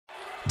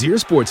Dear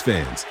sports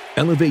fans,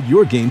 elevate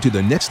your game to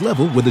the next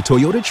level with a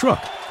Toyota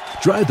truck.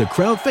 Drive the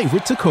crowd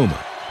favorite Tacoma.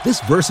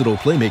 This versatile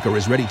playmaker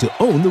is ready to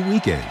own the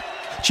weekend.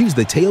 Choose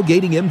the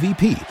tailgating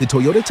MVP, the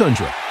Toyota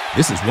Tundra.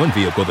 This is one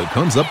vehicle that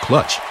comes up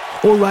clutch.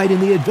 Or ride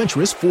in the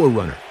adventurous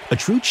 4Runner, a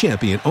true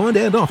champion on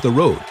and off the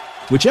road.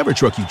 Whichever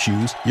truck you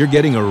choose, you're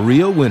getting a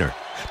real winner.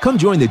 Come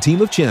join the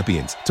team of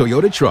champions,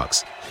 Toyota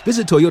Trucks.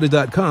 Visit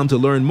Toyota.com to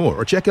learn more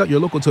or check out your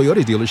local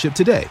Toyota dealership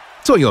today.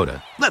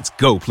 Toyota, let's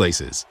go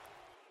places.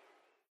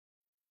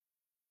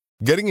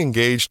 Getting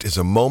engaged is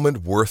a moment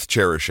worth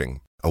cherishing.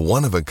 A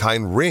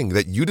one-of-a-kind ring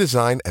that you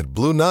design at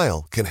Blue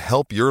Nile can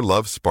help your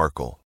love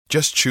sparkle.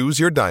 Just choose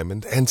your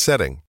diamond and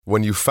setting.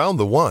 When you've found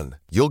the one,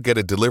 you'll get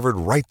it delivered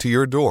right to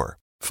your door.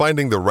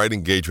 Finding the right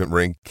engagement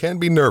ring can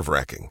be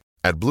nerve-wracking.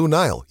 At Blue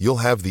Nile, you'll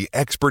have the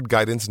expert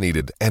guidance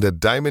needed and a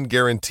diamond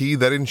guarantee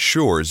that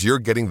ensures you're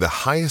getting the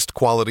highest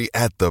quality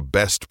at the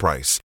best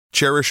price.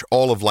 Cherish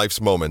all of life's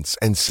moments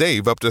and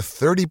save up to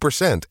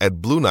 30% at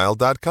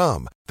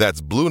BlueNile.com. That's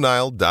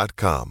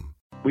BlueNile.com.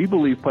 We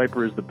believe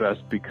Piper is the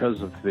best because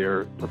of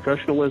their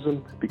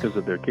professionalism, because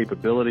of their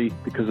capability,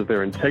 because of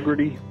their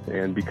integrity,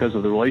 and because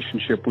of the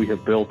relationship we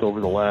have built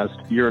over the last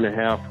year and a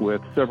half with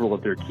several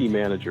of their key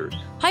managers.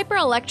 Piper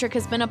Electric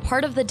has been a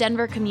part of the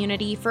Denver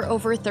community for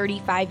over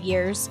 35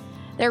 years.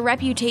 Their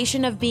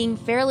reputation of being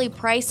fairly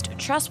priced,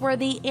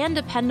 trustworthy, and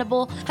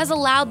dependable has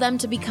allowed them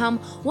to become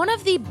one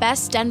of the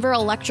best Denver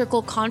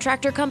electrical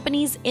contractor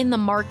companies in the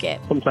market.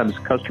 Sometimes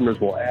customers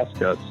will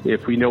ask us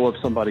if we know of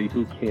somebody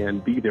who can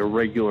be their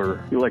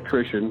regular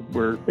electrician,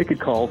 where they could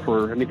call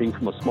for anything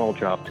from a small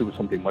job to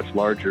something much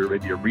larger,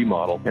 maybe a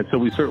remodel. And so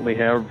we certainly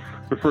have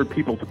referred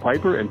people to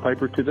Piper and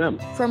Piper to them.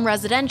 From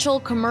residential,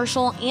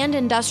 commercial, and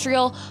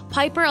industrial,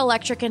 Piper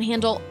Electric can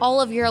handle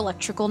all of your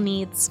electrical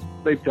needs.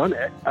 They've done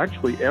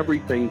actually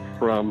everything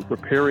from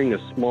repairing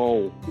a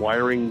small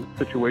wiring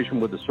situation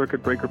with a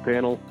circuit breaker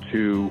panel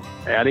to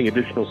adding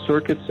additional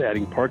circuits,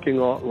 adding parking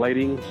lot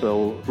lighting.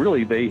 So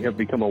really, they have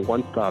become a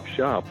one-stop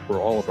shop for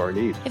all of our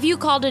needs. If you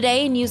call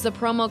today and use the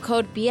promo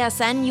code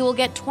BSN, you will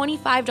get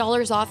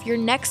 $25 off your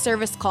next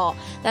service call.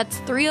 That's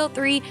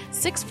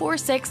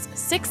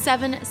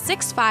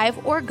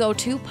 303-646-6765 or go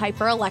to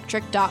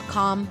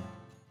piperelectric.com.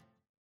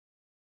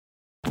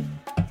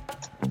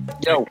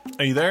 Yo.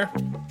 Are you there?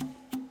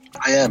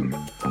 I am. All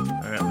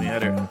right,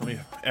 let me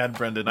add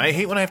Brendan. I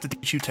hate when I have to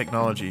teach you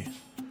technology.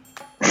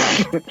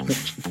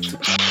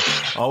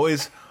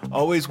 always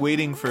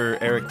waiting for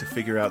Eric to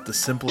figure out the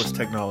simplest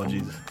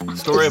technologies.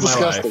 Story of my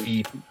life.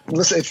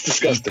 Listen, it's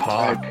disgusting.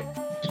 Well,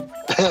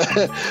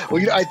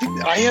 I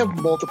think I have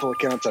multiple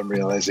accounts. I'm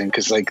realizing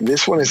because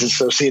this one is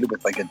associated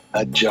with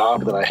a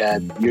job that I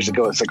had years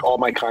ago. It's all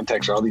my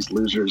contacts are all these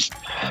losers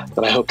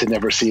that I hope to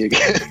never see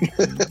again.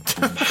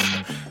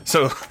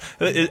 So,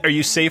 are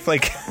you safe?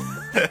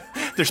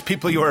 There's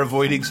people you are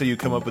avoiding, so you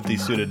come up with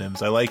these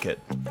pseudonyms. I like it.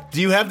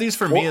 Do you have these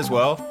for me as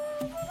well?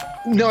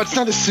 No, it's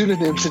not a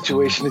pseudonym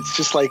situation. It's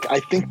just I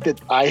think that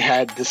I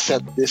had to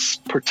set this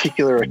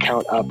particular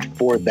account up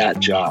for that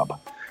job,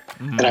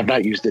 and I've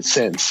not used it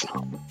since.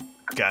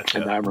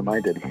 Gotcha. And I'm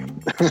reminded.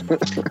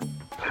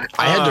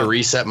 I had to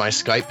reset my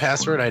Skype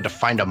password. I had to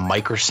find a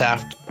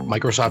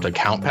Microsoft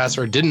account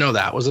password. Didn't know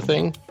that was a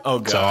thing. Oh,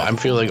 God. So I'm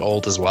feeling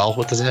old as well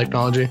with this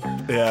technology.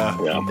 Yeah.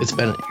 It's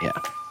been,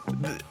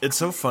 It's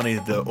so funny,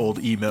 the old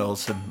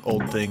emails and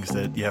old things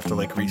that you have to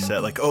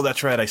reset. Oh,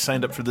 that's right, I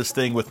signed up for this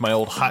thing with my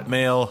old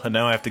Hotmail, and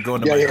now I have to go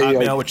into my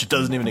Hotmail, which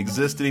doesn't even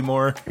exist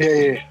anymor.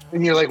 Yeah.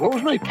 And you're what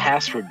was my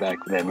password back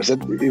then? Was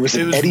it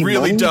Eddie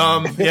really Money?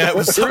 Dumb. Yeah, it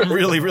was something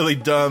really, really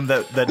dumb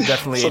that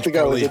definitely something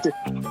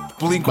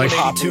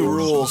Blink-182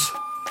 rules.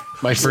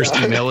 My first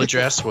email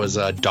address was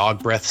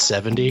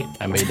dogbreath70.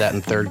 I made that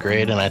in 3rd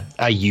grade, and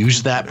I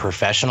used that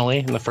professionally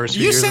in the first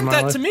few years of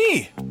my life. You sent that to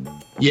me.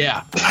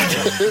 Yeah.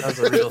 That was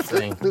a real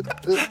thing.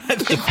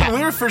 When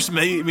we were first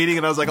meeting,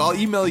 and I was I'll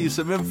email you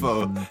some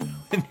info.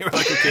 And you were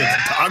okay,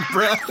 it's dog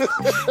breath.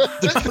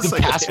 The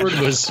password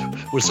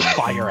was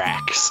fire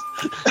axe.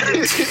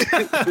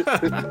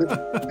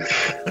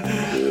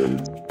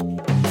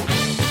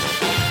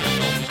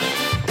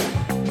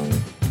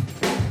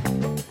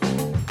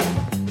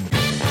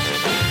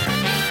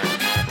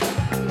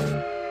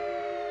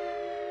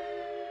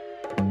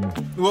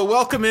 Well,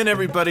 welcome in,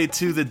 everybody,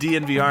 to the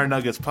DNVR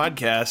Nuggets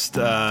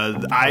podcast.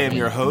 I am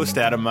your host,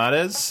 Adam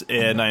Matez,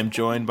 and I'm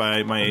joined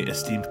by my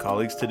esteemed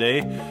colleagues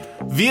today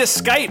via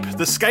Skype,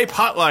 the Skype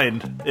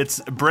hotline. It's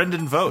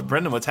Brendan Vogt.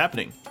 Brendan, what's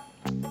happening?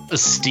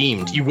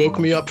 Esteemed. You woke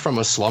me up from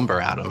a slumber,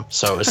 Adam,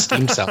 so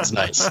esteemed sounds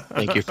nice.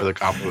 Thank you for the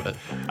compliment.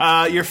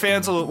 Your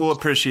fans will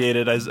appreciate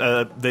it. As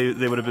they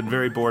would have been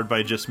very bored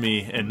by just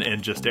me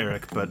and just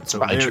Eric, but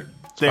so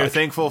they're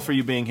thankful for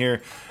you being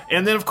here.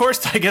 And then, of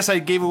course, I guess I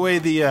gave away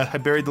I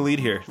buried the lead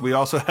here. We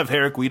also have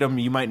Eric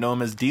Wedum. You might know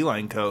him as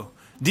D-Line Co.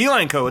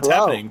 D-Line Co., what's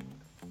happening?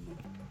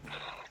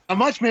 Not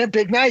much, man.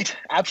 Big night.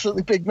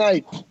 Absolutely big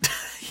night.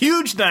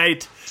 Huge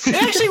night. It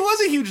actually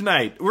was a huge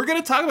night. We're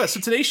going to talk about, so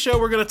today's show,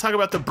 we're going to talk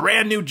about the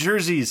brand new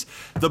jerseys,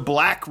 the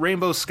black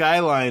rainbow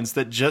Skylines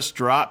that just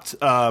dropped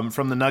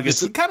from the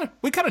Nuggets. We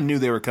kind of knew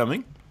they were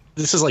coming.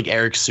 This is like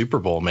Eric's Super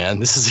Bowl, man.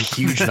 This is a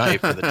huge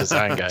night for the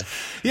design guy.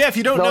 Yeah, if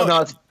you don't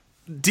know,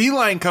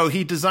 D-Line Co.,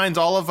 he designs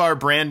all of our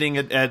branding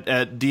at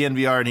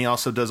DNVR, and he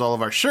also does all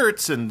of our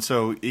shirts, and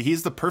so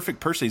he's the perfect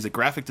person. He's a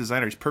graphic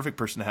designer. He's the perfect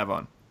person to have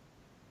on.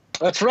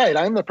 That's right.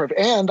 I'm the perfect,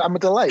 and I'm a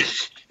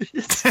delight.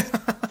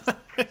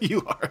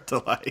 You are a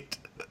delight.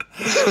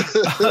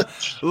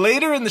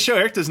 Later in the show,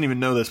 Eric doesn't even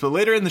know this, but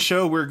later in the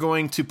show, we're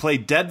going to play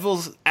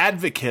Devil's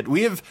Advocate.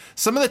 We have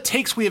some of the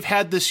takes we have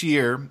had this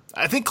year.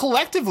 I think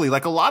collectively,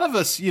 like a lot of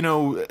us,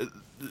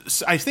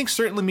 I think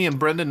certainly me and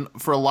Brendan,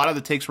 for a lot of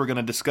the takes we're going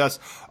to discuss,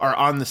 are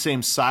on the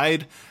same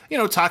side.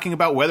 Talking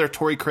about whether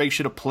Torrey Craig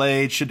should have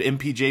played, should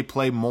MPJ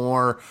play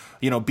more,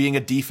 being a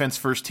defense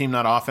first team,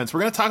 not offense. We're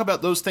going to talk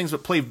about those things,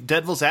 but play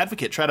Devil's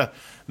Advocate, try to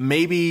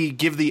maybe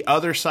give the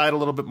other side a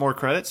little bit more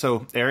credit.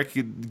 So, Eric,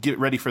 you get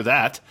ready for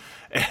that.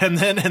 And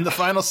then in the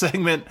final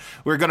segment,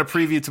 we're going to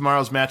preview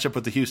tomorrow's matchup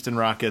with the Houston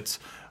Rockets,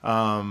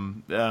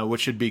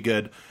 which should be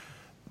good.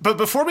 But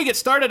before we get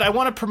started, I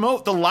want to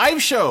promote the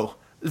live show.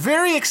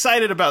 Very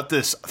excited about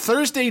this.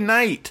 Thursday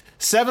night,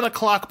 7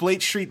 o'clock,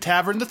 Blake Street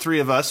Tavern. The three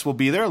of us will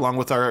be there, along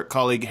with our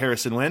colleague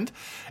Harrison Wind.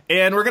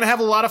 And we're going to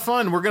have a lot of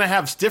fun. We're going to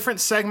have different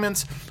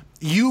segments.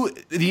 You,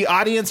 the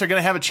audience, are going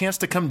to have a chance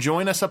to come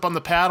join us up on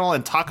the panel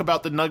and talk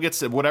about the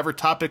Nuggets at whatever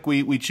topic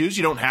we choose.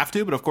 You don't have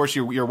to, but of course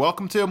you're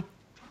welcome to.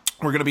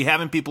 We're going to be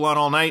having people on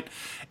all night.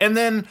 And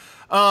then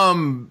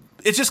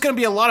it's just going to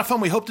be a lot of fun.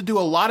 We hope to do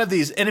a lot of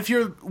these. And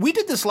we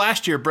did this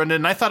last year, Brendan,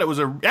 and I thought it was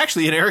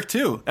actually and Eric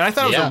too. And I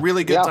thought it was a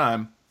really good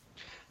time.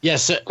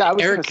 Yes, I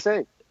was Eric, going to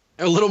say.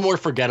 A little more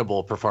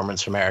forgettable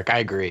performance from Eric. I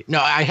agree. No,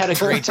 I had a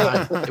great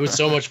time. It was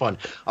so much fun.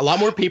 A lot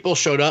more people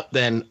showed up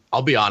than,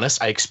 I'll be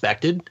honest, I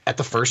expected at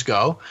the first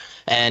go.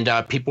 And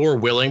people were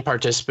willing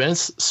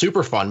participants.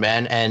 Super fun,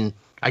 man. And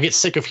I get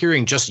sick of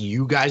hearing just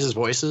you guys'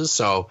 voices.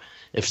 So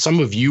if some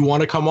of you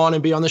want to come on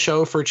and be on the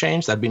show for a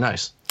change, that'd be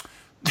nice.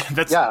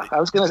 I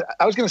was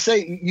gonna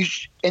say,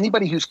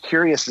 anybody who's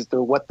curious as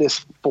to what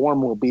this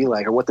form will be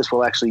like or what this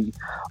will actually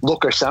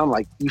look or sound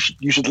like, you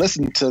should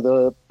listen to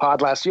the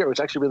pod last year. It was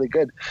actually really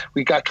good.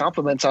 We got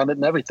compliments on it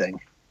and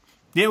everything.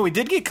 Yeah, we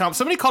did get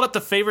somebody called it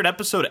the favorite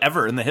episode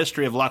ever in the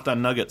history of Locked On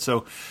Nuggets.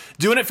 So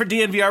doing it for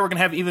DNVR, we're going to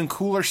have even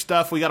cooler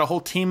stuff. We got a whole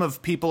team of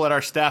people at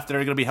our staff that are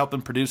going to be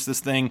helping produce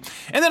this thing.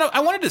 And then I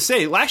wanted to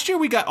say, last year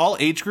we got all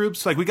age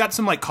groups. Like we got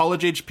some like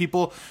college age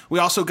people. We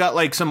also got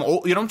like some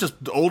old, just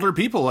older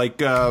people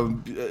like,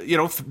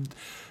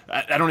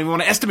 I don't even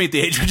want to estimate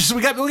the age.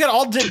 We got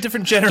all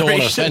different generations. Don't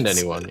want to offend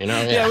anyone,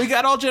 Yeah, we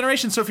got all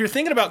generations. So if you're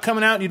thinking about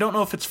coming out and you don't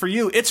know if it's for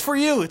you, it's for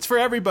you. It's for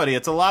everybody.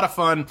 It's a lot of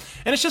fun,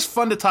 and it's just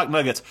fun to talk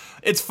Nuggets.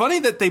 It's funny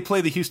that they play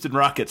the Houston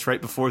Rockets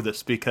right before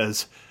this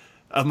because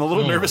I'm a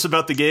little nervous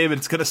about the game, and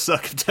it's going to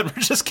suck if Denver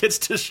just gets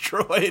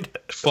destroyed.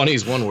 Funny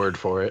is one word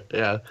for it.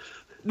 Yeah.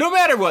 No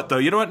matter what, though,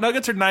 you know what?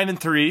 Nuggets are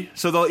 9-3,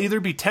 so they'll either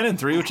be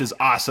 10-3, which is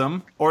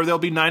awesome, or they'll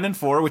be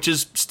 9-4, which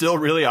is still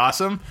really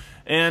awesome.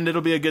 And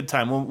it'll be a good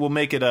time. We'll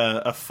make it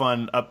a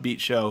fun, upbeat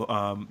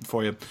show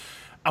for you.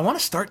 I want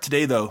to start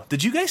today, though.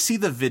 Did you guys see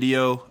the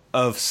video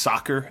of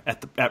soccer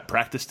at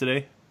practice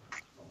today?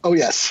 Oh,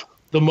 yes.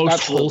 The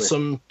most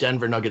wholesome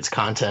Denver Nuggets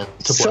content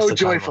to bless the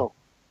joyful.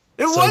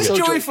 It was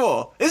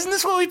joyful. Isn't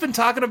this what we've been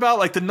talking about?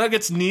 Like, the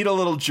Nuggets need a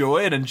little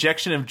joy, an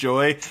injection of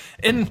joy.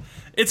 And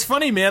it's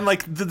funny, man.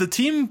 Like, the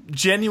team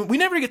we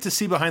never get to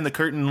see behind the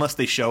curtain unless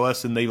they show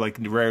us, and they, like,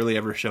 rarely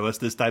ever show us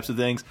these types of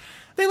things.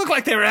 They look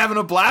like they were having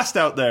a blast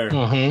out there.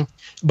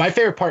 Mm-hmm. My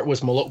favorite part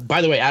was Malone.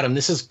 By the way, Adam,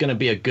 this is going to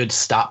be a good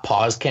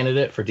stop-pause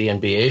candidate for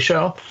DNBA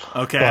show.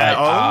 Okay.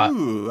 But,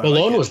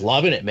 Malone was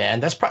loving it,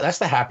 man. That's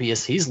the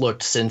happiest he's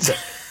looked since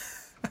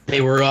they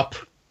were up.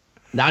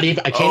 Not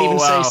even. I can't even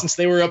say since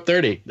they were up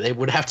 30. They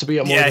would have to be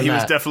up more than that. Yeah, he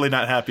was definitely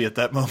not happy at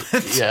that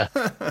moment. Yeah.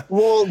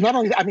 Well, not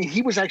only. I mean,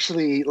 he was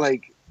actually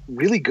like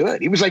really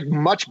good. He was like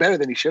much better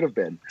than he should have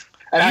been.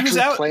 And he was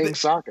out playing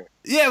soccer.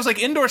 Yeah, it was like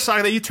indoor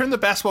soccer. You turned the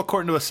basketball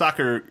court into a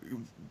soccer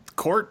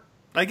court,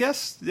 I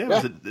guess.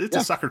 Yeah, it's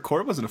a soccer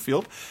court. It wasn't a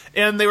field.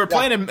 And they were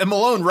playing and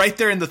Malone right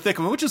there in the thick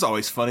of it, which is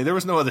always funny. There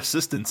was no other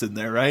assistants in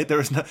there, right? There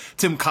was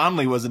Tim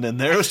Conley wasn't in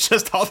there. It was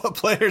just all the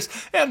players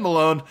and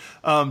Malone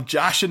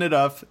joshing it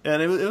up.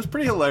 And it was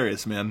pretty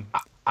hilarious, man.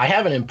 I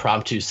have an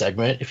impromptu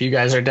segment if you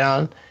guys are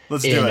down.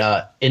 Let's do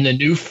it. In the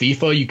new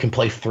FIFA, you can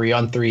play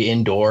 3-on-3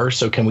 indoor.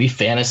 So can we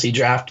fantasy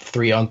draft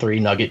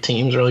 3-on-3 Nugget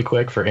teams really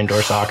quick for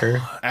indoor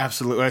soccer?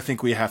 Absolutely. I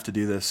think we have to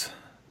do this.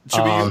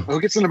 Who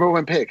gets the number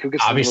one pick?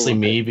 Obviously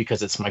me,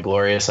 because it's my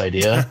glorious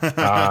idea.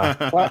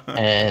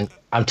 And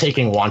I'm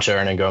taking Juancho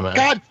Hernangomez.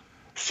 God,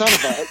 son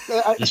of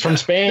a... He's from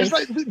Spain.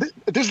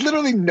 There's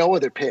literally no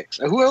other picks.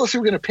 Who else are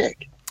we going to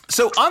pick?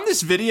 So on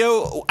this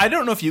video, I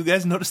don't know if you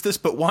guys noticed this,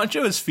 but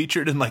Juancho is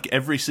featured in like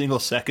every single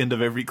second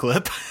of every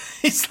clip.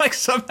 He's like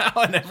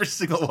somehow in every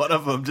single one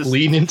of them. Just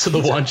lean into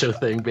the Juancho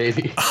thing,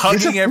 baby.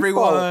 Hugging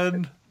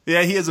everyone.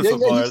 Yeah, he is a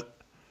footballer. Yeah,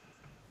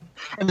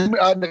 and then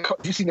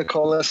you see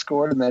Nikola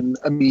scored and then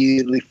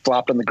immediately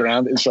flopped on the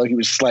ground, and so he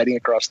was sliding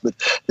across the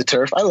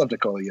turf. I love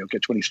Nikola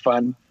Jokic when he's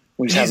fun,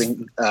 when he's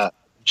having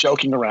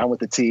joking around with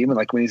the team, and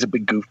like when he's a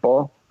big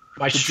goofball.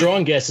 My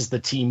strong guess is the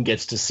team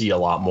gets to see a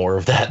lot more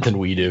of that than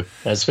we do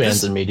as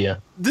fans and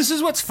media. This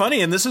is what's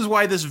funny, and this is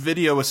why this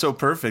video was so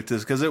perfect,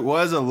 is because it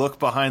was a look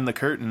behind the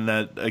curtain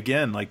that,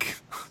 again, like,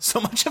 so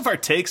much of our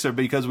takes are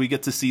because we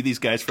get to see these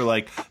guys for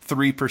like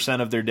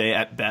 3% of their day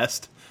at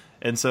best.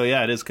 And so,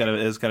 yeah, it is kind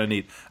of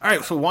neat. All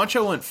right, so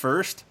Juancho went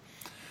first.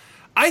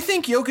 I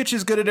think Jokic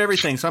is good at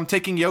everything, so I'm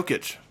taking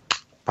Jokic.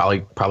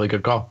 Probably a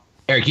good call.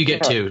 Eric, you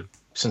get two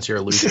since you're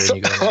a loser. And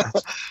you go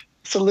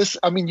So listen,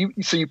 I mean,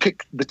 you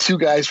pick the two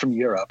guys from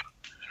Europe.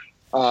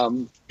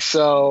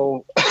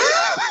 So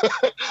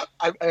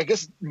I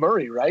guess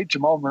Murray, right?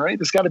 Jamal Murray.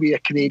 There's got to be a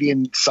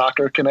Canadian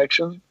soccer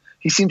connection.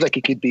 He seems like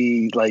he could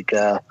be like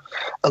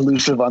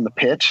elusive on the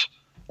pitch.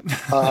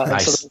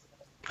 Nice. So,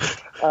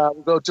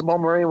 we'll go Jamal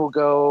Murray. We'll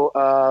go.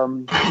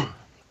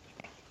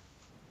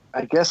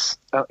 I guess.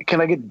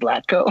 Can I get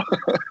Blatko?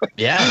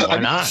 Yeah, why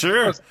not?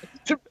 Sure.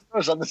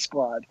 Was on the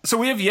squad. So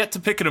we have yet to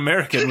pick an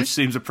American, which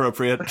seems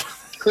appropriate.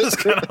 It's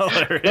kind of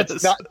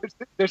hilarious.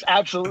 There's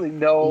absolutely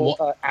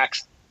no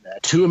accent.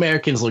 Two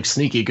Americans look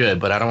sneaky good,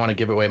 but I don't want to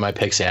give away my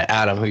picks yet.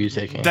 Adam, who are you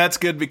taking? That's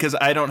good because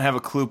I don't have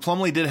a clue.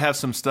 Plumlee did have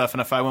some stuff,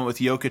 and if I went with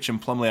Jokic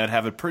and Plumlee, I'd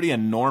have a pretty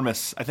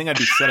enormous. I think I'd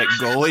be set at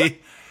goalie.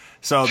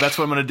 So that's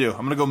what I'm going to do. I'm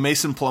going to go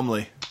Mason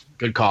Plumlee.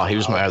 Good call. He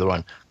was my other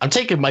one. I'm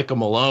taking Michael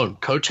Malone.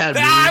 Coach had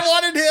moves. I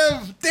wanted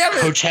him. Damn it.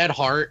 Coach had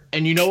heart.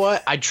 And you know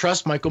what? I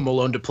trust Michael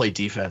Malone to play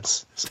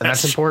defense. And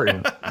that's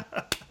important.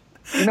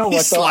 You know what?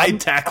 He's slide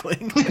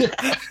tackling.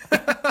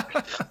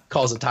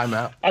 Calls a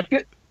timeout.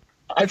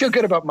 I feel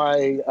good about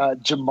my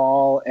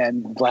Jamal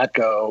and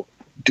Blatko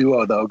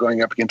duo, though,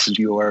 going up against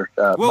your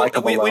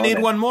Michael Malone. We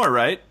need one more,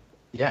 right?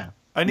 Yeah.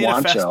 I need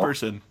a fast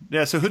person.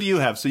 Yeah, so who do you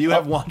have? So you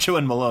have Juancho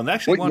and Malone.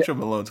 Actually, Juancho and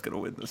Malone's going to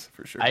win this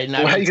for sure. How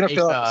are you going to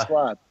fill out the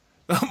squad?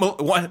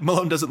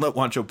 Malone doesn't let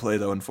Juancho play,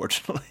 though,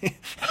 unfortunately.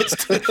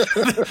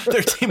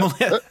 Their team only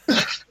has...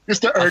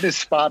 Just to earn his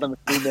spot on the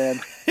team, man.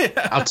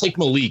 Yeah. I'll take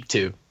Malik,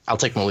 too.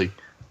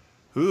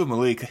 Ooh,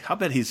 Malik. I'll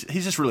bet he's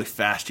just really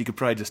fast. You could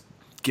probably just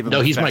give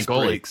him he's my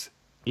goalie. breaks.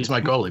 He's my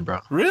goalie, bro.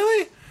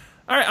 Really?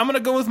 All right, I'm going to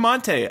go with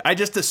Monte. I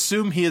just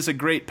assume he is a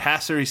great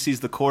passer. He sees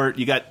the court.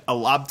 You got a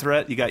lob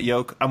threat. You got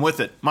Yoke. I'm with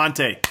it.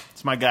 Monte.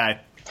 It's my guy.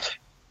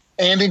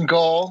 And in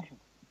goal,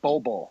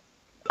 Bol.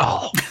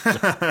 Oh.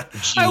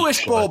 I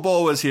wish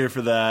Bol was here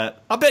for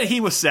that. I'll bet he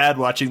was sad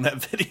watching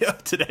that video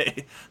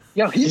today.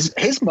 Yeah,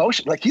 his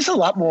motion, like he's a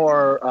lot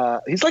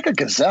more, he's like a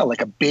gazelle,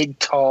 like a big,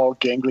 tall,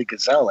 gangly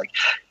gazelle. Like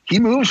he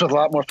moves with a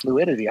lot more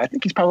fluidity. I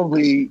think he's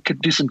probably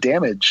could do some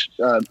damage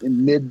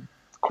in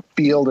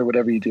mid-field or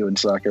whatever you do in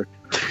soccer.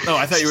 Oh,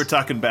 I thought you were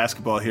talking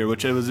basketball here,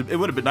 which it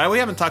would have been. We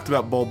haven't talked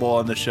about Bol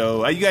on the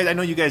show. I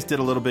know you guys did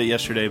a little bit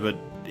yesterday, but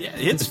yeah,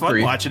 it's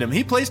fun watching him.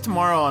 He plays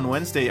tomorrow on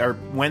Wednesday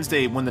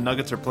when the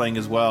Nuggets are playing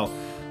as well.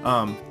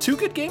 2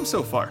 good games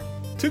so far.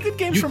 2 good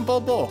games from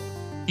Bol.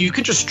 You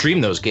can just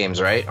stream those games,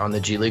 right, on the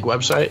G League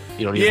website.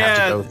 You don't even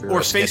have to go through or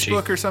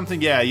Facebook or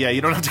something. Yeah. You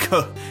don't have to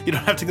go. You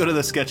don't have to go to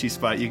the sketchy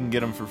spot. You can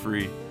get them for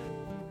free.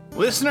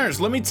 Listeners,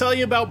 let me tell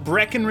you about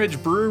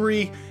Breckenridge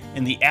Brewery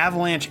and the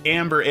Avalanche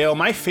Amber Ale,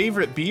 my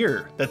favorite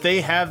beer that they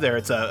have there.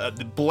 It's a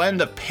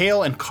blend of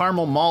pale and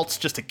caramel malts,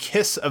 just a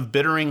kiss of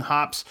bittering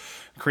hops.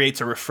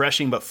 Creates a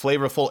refreshing but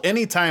flavorful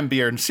anytime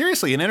beer. And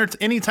seriously, an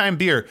anytime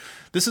beer.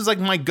 This is like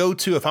my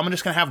go-to. If I'm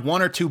just going to have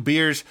 1 or 2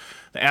 beers,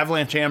 the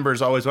Avalanche Amber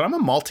is always what. I'm a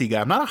malty guy.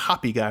 I'm not a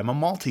hoppy guy. I'm a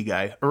malty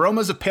guy.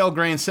 Aromas of pale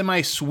grain,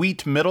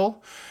 semi-sweet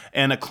middle,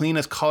 and a clean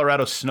as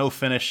Colorado snow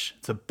finish.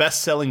 It's a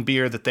best-selling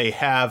beer that they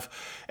have.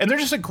 And they're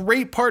just a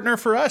great partner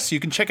for us. You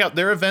can check out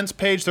their events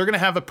page. They're going to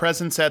have a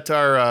presence at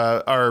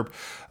our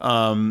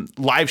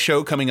live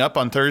show coming up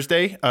on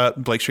Thursday,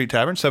 Blake Street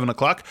Tavern, 7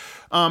 o'clock.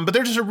 But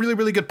they're just a really,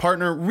 really good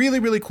partner, really,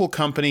 really cool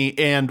company.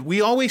 And we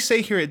always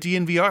say here at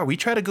DNVR, we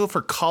try to go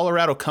for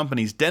Colorado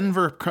companies,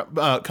 Denver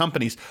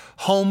companies,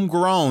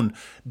 homegrown,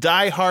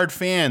 die-hard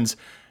fans.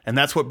 And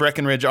that's what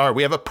Breckenridge are.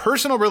 We have a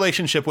personal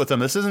relationship with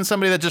them. This isn't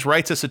somebody that just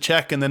writes us a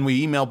check and then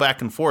we email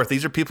back and forth.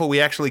 These are people we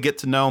actually get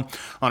to know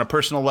on a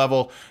personal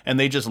level, and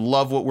they just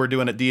love what we're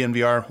doing at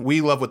DNVR.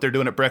 We love what they're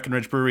doing at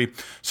Breckenridge Brewery.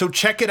 So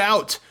check it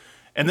out.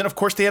 And then, of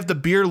course, they have the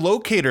beer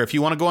locator. If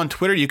you want to go on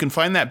Twitter, you can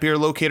find that beer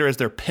locator as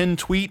their pinned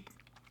tweet.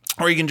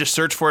 Or you can just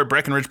search for it,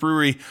 Breckenridge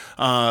Brewery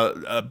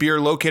beer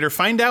locator.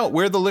 Find out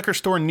where the liquor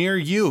store near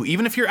you.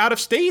 Even if you're out of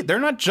state, they're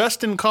not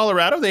just in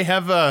Colorado. They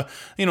have,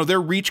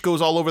 their reach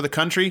goes all over the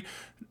country.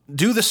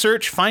 Do the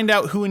search, find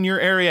out who in your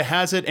area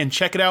has it, and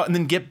check it out, and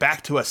then get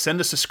back to us. Send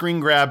us a screen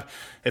grab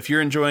if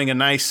you're enjoying a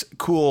nice,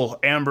 cool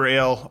amber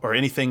ale or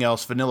anything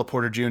else, vanilla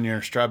porter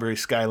junior, strawberry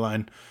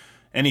Skyline,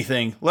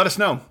 anything. Let us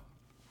know.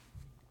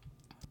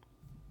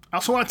 I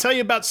also want to tell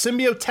you about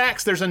Symbio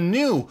Tax. There's a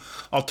new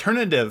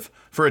alternative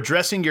for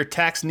addressing your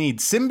tax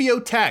needs.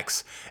 Symbio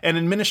Tax and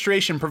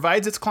Administration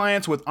provides its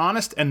clients with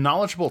honest and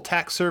knowledgeable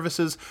tax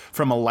services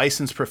from a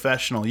licensed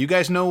professional. You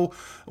guys know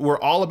we're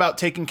all about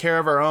taking care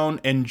of our own,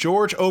 and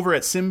George over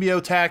at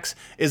Symbio Tax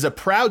is a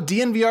proud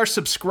DNVR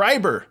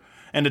subscriber.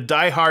 and a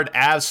diehard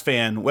Avs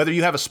fan. Whether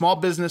you have a small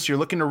business, you're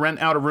looking to rent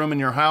out a room in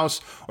your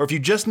house, or if you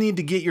just need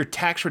to get your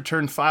tax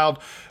return filed,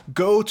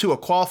 go to a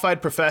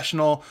qualified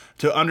professional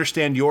to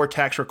understand your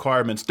tax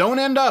requirements. Don't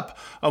end up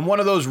on one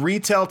of those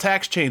retail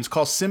tax chains.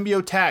 Call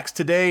Symbio Tax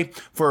today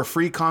for a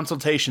free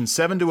consultation,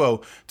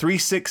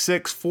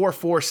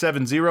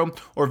 720-366-4470,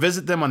 or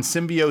visit them on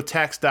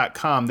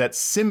symbiotax.com. That's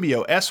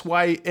Symbio,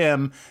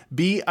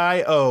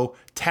 SYMBIO,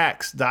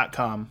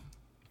 tax.com.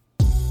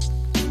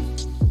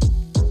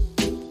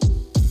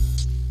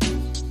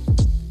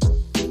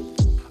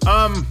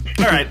 All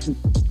right.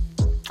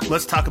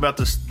 Let's talk about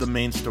the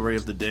main story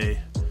of the day.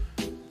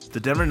 The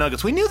Denver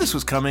Nuggets. We knew this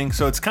was coming,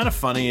 so it's kind of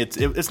funny.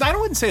 It's not, I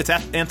wouldn't say it's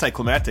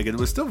anticlimactic. It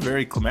was still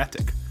very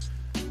climactic.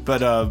 But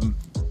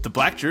the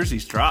black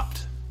jerseys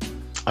dropped.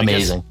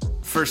 Amazing.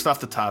 First off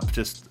the top,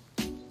 just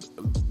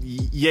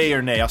yay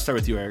or nay. I'll start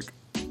with you, Eric.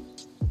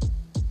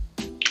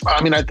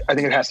 I mean, I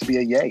think it has to be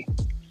a yay.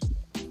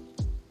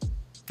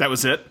 That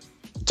was it?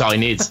 That's all he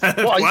needs.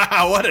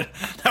 Wow,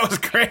 that was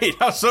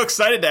great. I was so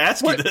excited to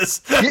ask you this.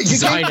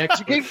 Design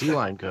expert,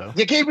 D-line go.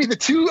 You gave me the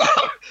two.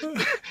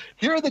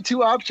 Here are the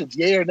two options,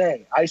 yay or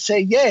nay. I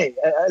say yay.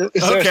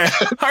 Okay.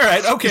 All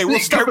right. Okay. We'll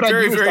start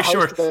very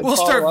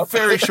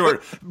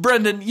short.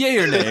 Brendan, yay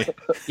or nay?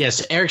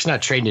 Yes, Eric's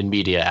not trained in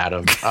media,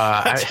 Adam.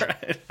 That's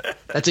right.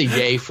 That's a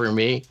yay for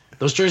me.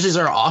 Those jerseys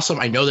are awesome.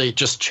 I know they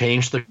just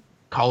changed the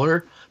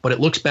color, but it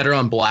looks better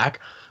on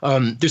black.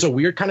 There's a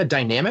weird kind of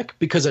dynamic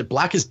because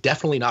black is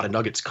definitely not a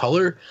Nuggets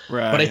color,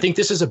 right. But I think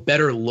this is a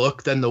better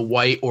look than the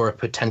white or a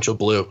potential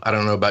blue. I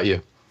don't know about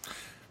you.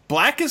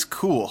 Black is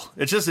cool.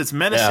 It's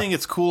menacing. Yeah.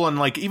 It's cool. And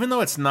like, even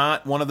though it's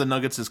not one of the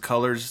Nuggets'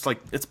 colors, it's like,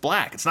 it's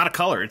black. It's not a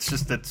color.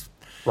 It's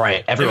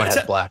right. Everyone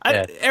has black.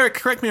 Yeah. Eric,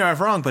 correct me if I'm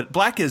wrong, but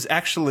black is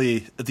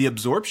actually the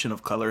absorption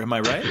of color. Am I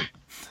right?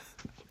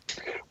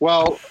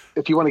 Well,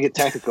 if you want to get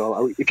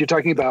technical, if you're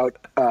talking about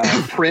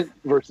print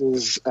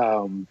versus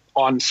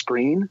on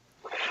screen.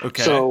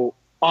 Okay. So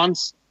on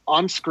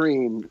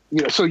screen,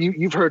 so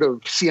you've heard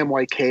of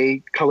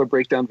CMYK color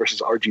breakdown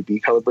versus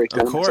RGB color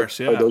breakdown. Of course,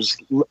 yeah. Those,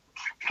 but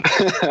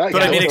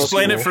I mean,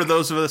 explain it for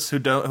those of us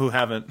who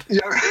haven't.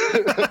 Yeah.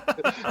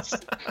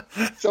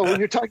 So when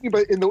you're talking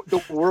about in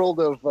the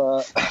world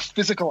of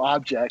physical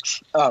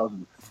objects,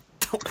 the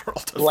world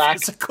of black,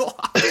 physical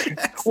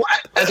objects,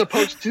 as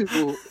opposed to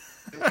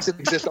things that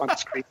exist on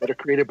screen that are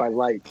created by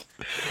light,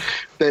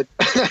 that.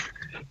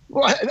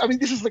 Well, I mean,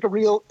 this is like a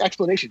real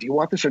explanation. Do you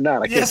want this or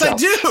not? Yes, I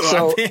do.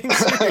 So, I'm being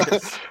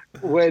serious.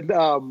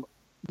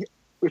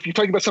 If you're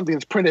talking about something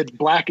that's printed,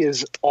 black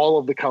is all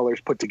of the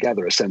colors put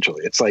together.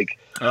 Essentially, it's like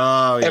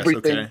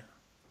everything, okay.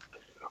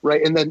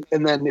 Right? And then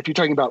if you're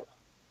talking about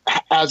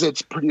as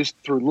it's produced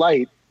through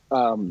light,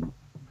 all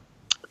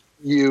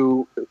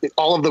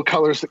of the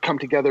colors that come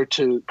together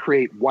to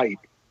create white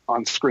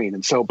on screen,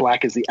 and so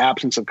black is the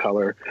absence of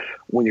color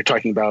when you're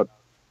talking about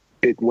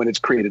it when it's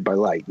created by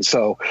light. And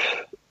so.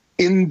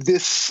 In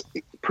this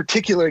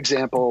particular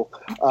example,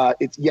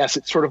 it's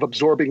sort of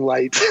absorbing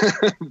light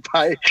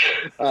by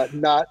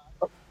not.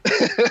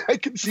 I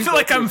feel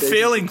like I'm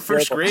failing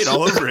first grade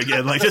all over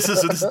again. Like this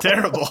is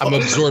terrible. I'm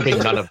absorbing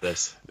none of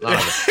this.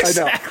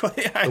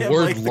 Exactly. I know. The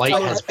word light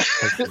has.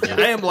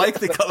 I am like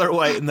the color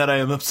white in that I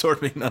am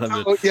absorbing none of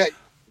it. Oh,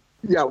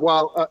 yeah.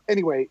 Well,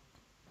 anyway,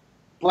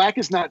 black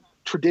is not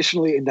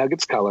traditionally a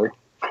Nuggets color.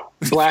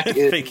 Black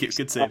is. Thank you.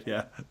 Good save.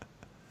 Yeah.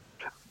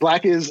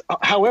 Black is,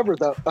 however,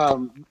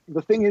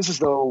 the thing is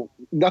though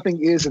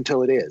nothing is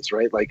until it is,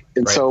 right? Like,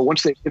 and right. So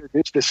once they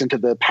introduce this into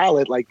the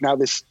palette, like now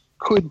this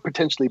could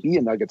potentially be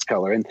a Nuggets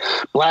color, and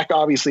black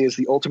obviously is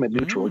the ultimate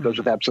neutral. It goes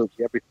with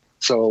absolutely everything.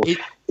 So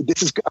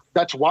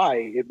that's why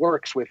it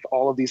works with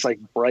all of these like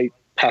bright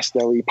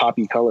pastel-y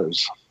poppy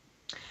colors.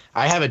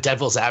 I have a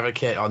devil's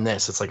advocate on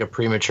this. It's like a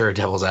premature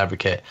devil's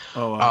advocate.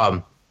 Oh,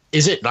 wow.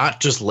 Is it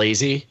not just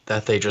lazy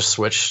that they just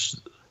switched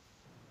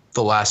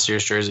the last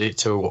year's jersey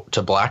to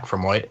black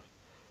from white?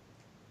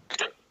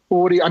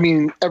 Well,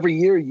 every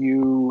year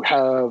you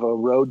have a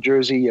road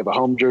jersey, you have a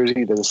home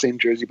jersey, they're the same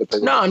jersey, but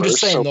they're I'm just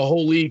saying the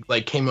whole league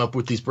came up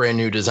with these brand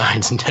new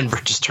designs, and Denver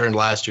just turned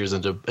last year's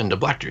into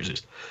black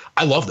jerseys.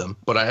 I love them,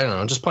 but I don't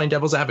know, just playing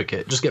devil's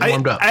advocate, just getting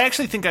warmed up. I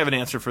actually think I have an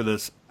answer for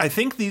this. I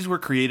think these were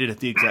created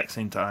at the exact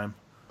same time.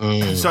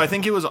 So I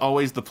think it was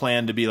always the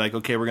plan to be like,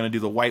 okay, we're going to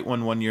do the white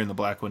one year and the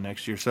black one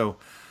next year. So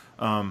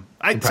I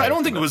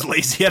don't think it was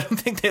lazy. I don't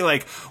think they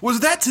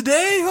was that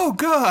today? Oh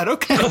God.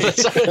 Okay. I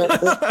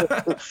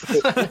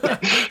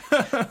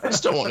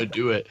just don't want to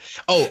do it.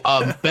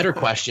 Better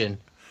question.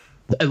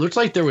 It looked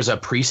like there was a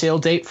pre-sale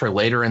date for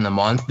later in the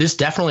month. This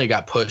definitely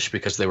got pushed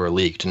because they were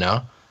leaked.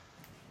 No,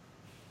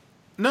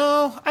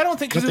 I don't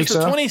think, because it's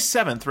the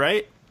 27th,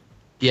 right?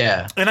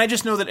 Yeah. And I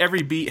just know that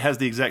every beat has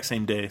the exact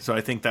same day. So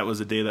I think that was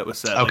a day that was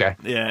set. Okay.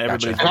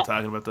 Everybody's been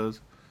talking about those.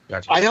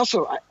 Gotcha. I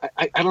also,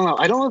 I don't know.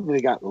 I don't know if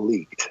they got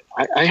leaked.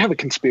 I have a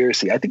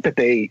conspiracy. I think that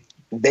they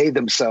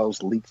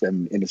themselves leaked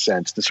them in a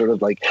sense to sort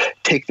of like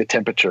take the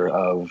temperature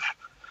of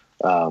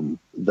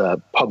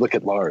the public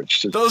at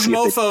large. Those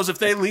mofos, if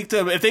they leaked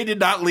them, if they did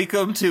not leak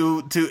them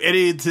to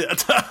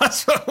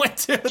us, went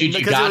to dude,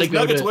 because it was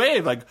Nuggets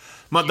Wave, like the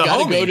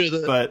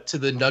homie, go to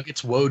the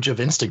Nuggets Woj of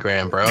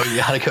Instagram, bro. You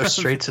gotta go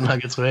straight to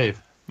Nuggets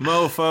Wave.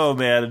 Mofo,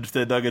 man,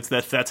 the Nuggets.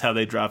 That's how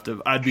they dropped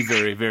him. I'd be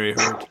very, very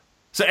hurt.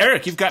 So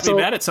Eric, you've got me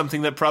mad at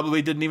something that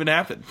probably didn't even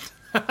happen.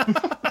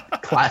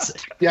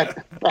 Classic. Yeah,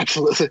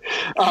 absolutely.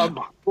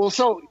 Well,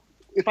 so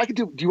if I could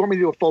do you want me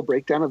to do a full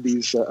breakdown of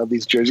these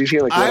jerseys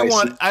here? Like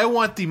I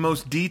want the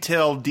most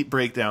detailed deep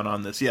breakdown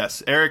on this.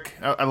 Yes, Eric,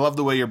 I love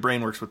the way your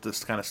brain works with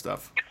this kind of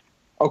stuff.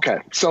 Okay,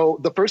 so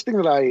the first thing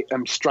that I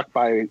am struck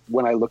by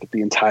when I look at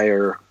the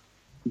entire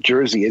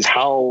jersey is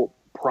how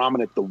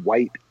prominent the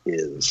white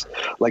is.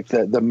 Like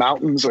the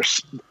mountains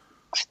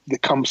they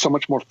come so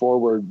much more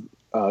forward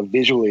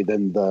visually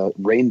than the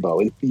rainbow.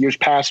 In years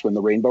past, when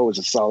the rainbow was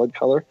a solid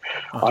color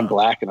on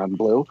black and on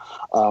blue,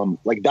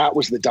 like that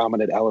was the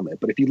dominant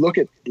element. But if you look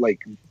at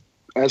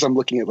as I'm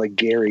looking at like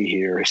Gary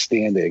here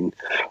standing,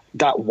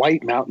 that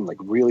white mountain like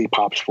really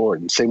pops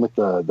forward, and same with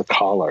the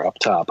collar up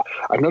top.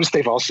 I've noticed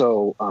they've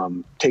also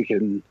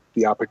taken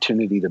the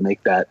opportunity to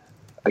make that,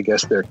 I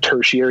guess, their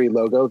tertiary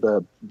logo,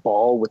 the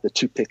ball with the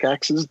two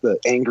pickaxes, the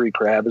angry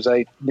crab, as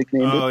I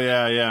nicknamed it. Oh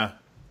yeah.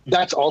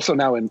 That's also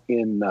now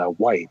in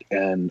white,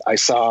 and I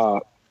saw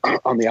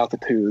on the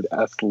Altitude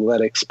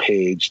Athletics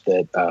page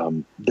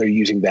that they're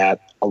using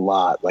that a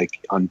lot,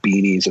 like on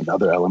beanies and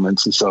other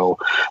elements. And so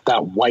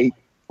that white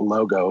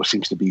logo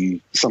seems to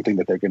be something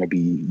that they're going to be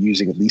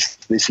using at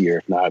least this year,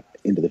 if not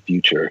into the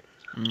future.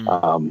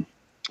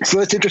 So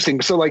that's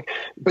interesting. So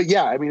but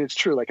yeah, I mean, it's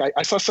true. Like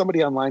I saw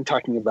somebody online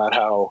talking about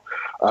how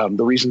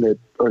the reason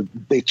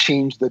they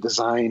changed the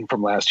design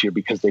from last year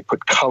because they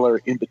put color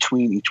in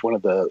between each one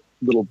of the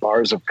little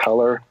bars of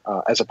color,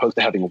 as opposed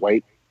to having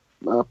white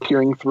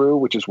peering through,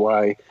 which is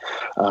why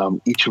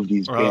each of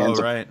these bands.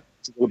 Oh, right.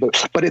 A little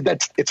bit, but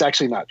it's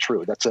actually not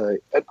true. That's an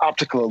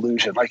optical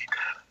illusion. Like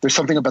there's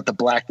something about the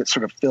black that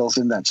sort of fills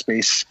in that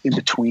space in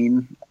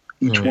between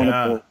each one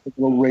of the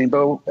little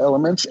rainbow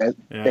elements,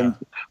 and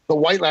the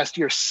white last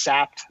year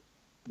sapped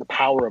the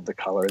power of the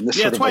color. And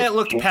this that's why it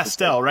looked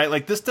pastel, right?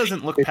 Like this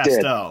doesn't look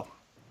pastel.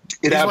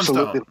 It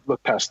absolutely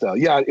looked pastel.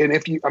 Yeah, and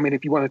if you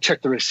want to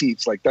check the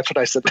receipts, like that's what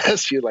I said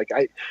last year. Like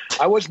I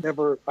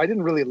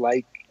didn't really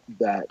like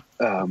that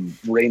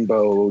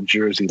rainbow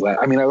jersey.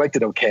 I mean, I liked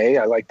it okay.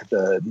 I liked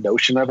the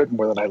notion of it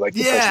more than I liked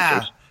the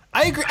presentation.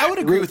 I agree. I would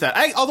agree with that.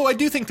 Although I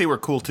do think they were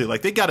cool too.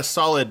 Like they got a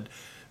solid.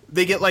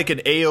 They get like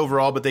an A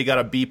overall, but they got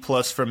a B+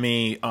 from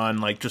me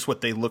on like just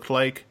what they looked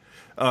like.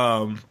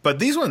 But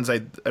these ones,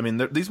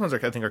 these ones I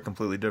think are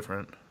completely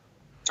different.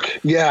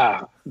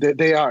 Yeah,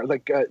 they are.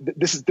 Like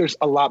there's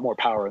a lot more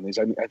power in these.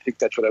 I mean, I think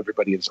that's what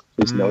everybody is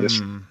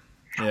noticing.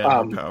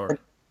 Yeah, more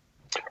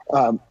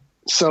power.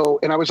 So,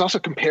 and I was also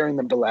comparing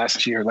them to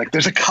last year. Like,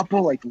 there's a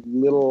couple like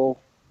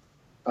little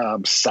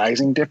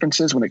sizing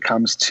differences when it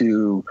comes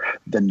to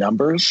the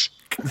numbers.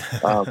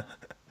 The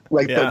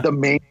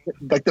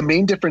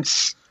main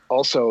difference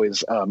also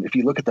is if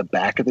you look at the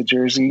back of the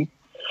jersey,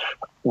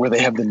 where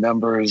they have the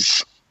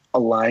numbers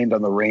aligned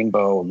on the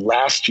rainbow.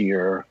 Last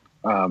year,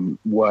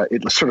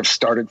 it sort of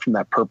started from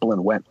that purple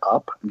and went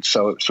up, and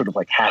so it's sort of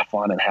like half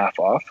on and half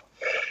off.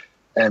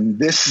 And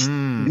these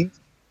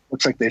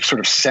looks like they've sort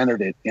of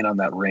centered it in on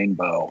that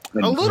rainbow.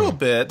 A little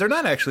bit. They're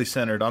not actually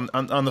centered on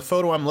the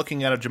photo I'm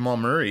looking at of Jamal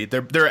Murray.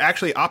 They're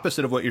actually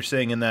opposite of what you're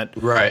saying in that.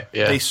 Right.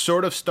 Yeah. They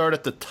sort of start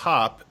at the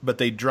top, but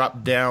they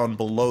drop down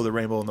below the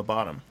rainbow on the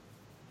bottom.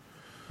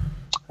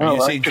 Are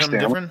you seeing something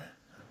different?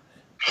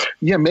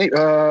 Yeah, mate.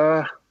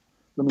 Let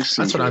me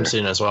see. That's what I'm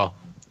seeing as well.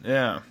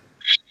 Yeah.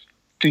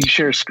 Can you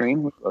share a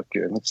screen?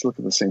 Okay, let's look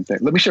at the same thing.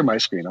 Let me share my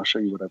screen. I'll show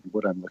you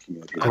what I'm looking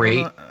at here.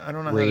 Great. I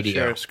don't know how to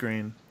share a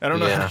screen. I don't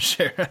know how to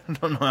share. I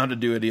don't know how to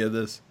do any of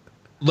this.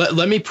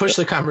 Let me push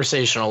the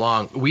conversation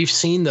along. We've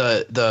seen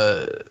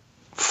the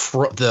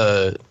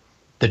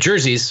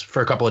jerseys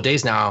for a couple of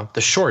days now.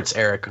 The shorts,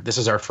 Eric. This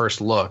is our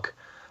first look.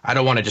 I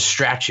don't want to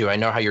distract you. I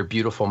know how your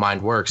beautiful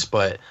mind works,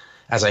 but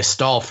as I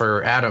stall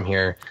for Adam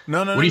here,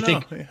 what do you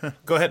think?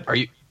 Go ahead.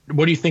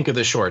 What do you think of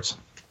the shorts?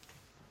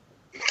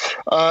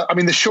 I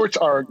mean, the shorts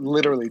are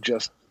literally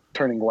just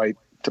turning white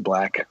to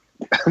black.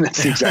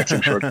 That's the exact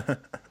same short. But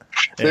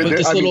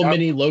this little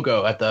mini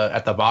logo at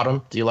the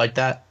bottom. Do you like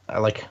that? I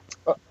like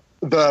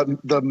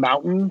the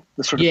mountain.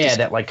 The sort of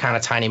that like kind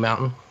of tiny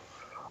mountain.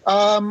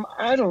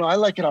 I don't know. I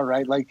like it all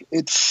right. Like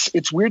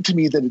it's weird to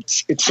me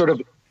that it sort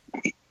of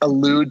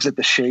alludes at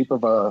the shape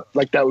of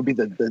that would be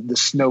the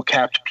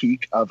snow-capped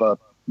peak of a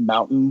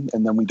mountain,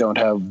 and then we don't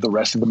have the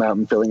rest of the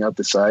mountain filling out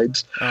the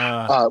sides.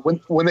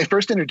 When they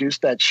first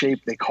introduced that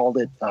shape, they called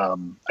it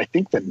I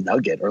think the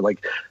nugget, or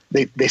like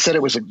they said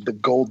it was the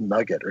gold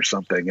nugget or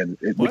something, and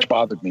which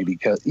bothered me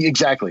because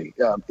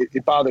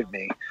it bothered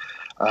me,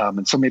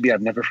 and so maybe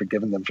I've never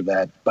forgiven them for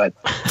that. But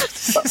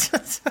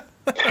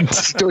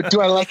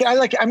do I like it? I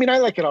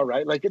like it all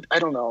right. Like I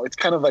don't know. It's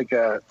kind of like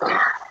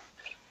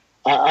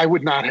I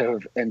would not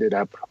have ended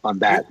up on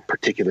that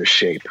particular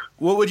shape.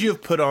 What would you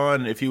have put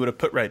on if you would have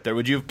put right there?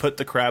 Would you have put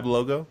the crab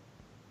logo?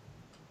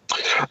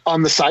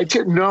 On the sides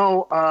here,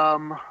 no.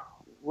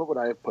 What would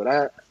I have put?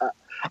 I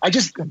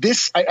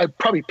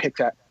probably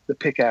picked the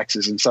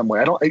pickaxes in some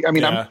way. I'm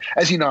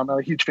as you know, I'm not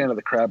a huge fan of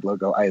the crab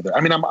logo either. I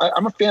mean,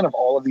 I'm a fan of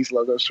all of these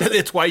logos.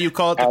 It's why you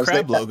call it the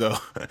crab logo.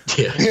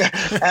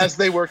 As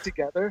they work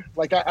together.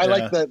 Like I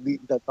like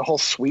the whole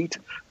suite.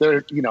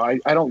 They're,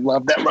 I don't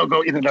love that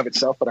logo in and of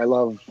itself, but I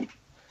love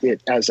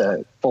it as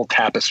a full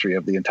tapestry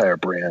of the entire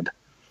brand.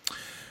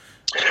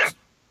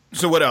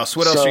 So what else?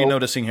 What else are you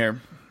noticing here?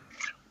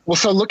 Well,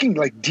 so looking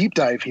like deep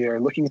dive here,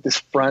 looking at this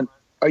front.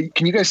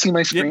 Can you guys see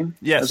my screen?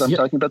 Yes. As I'm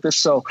talking about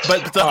this?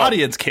 But the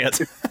audience can't.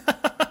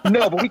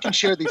 No, but we can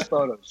share these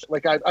photos.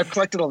 Like I've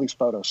collected all these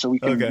photos, so we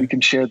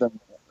can share them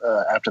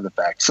after the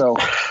fact. So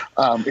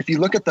if you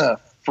look at the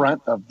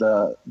front of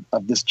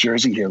this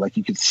jersey here, like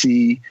you can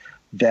see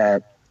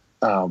that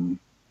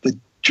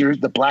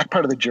the black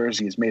part of the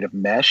jersey is made of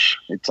mesh.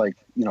 It's like,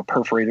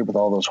 perforated with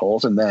all those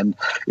holes. And then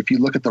if you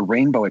look at the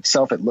rainbow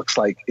itself, it looks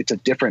like it's a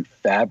different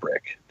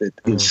fabric that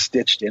is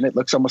stitched in. It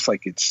looks almost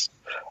like it's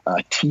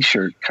a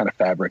t-shirt kind of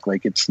fabric.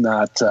 Like it's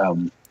not,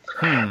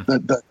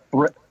 the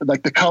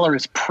color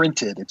is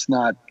printed. It's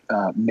not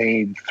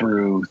made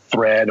through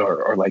thread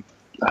or like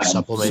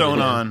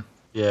sewn on.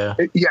 Yeah.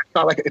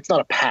 It's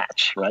not a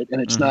patch, right?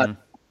 And it's not,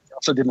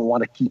 also didn't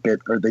want to keep it,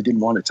 or they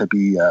didn't want it to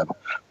be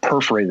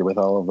perforated with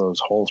all of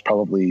those holes,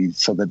 probably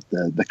so that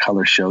the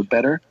color showed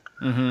better.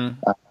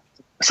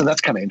 So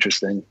that's kind of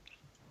interesting.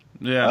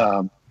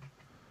 Yeah,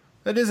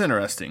 that is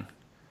interesting.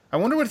 I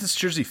wonder what this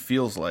jersey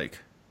feels like.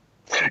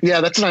 Yeah,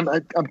 that's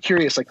what I'm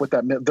curious, like what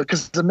that,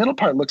 because the middle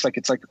part looks like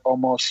it's like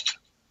almost,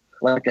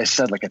 like I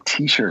said, like a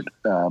t-shirt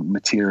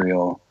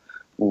material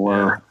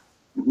or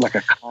like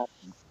a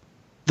cotton.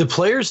 The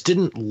players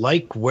didn't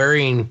like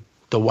wearing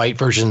the white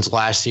versions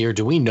last year.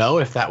 Do we know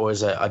if that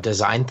was a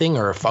design thing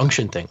or a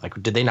function thing?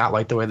 Like, did they not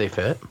like the way they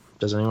fit?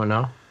 Does anyone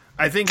know?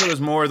 I think it was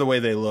more the way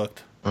they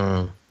looked.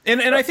 And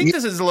I think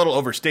this is a little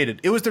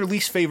overstated. It was their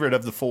least favorite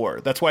of the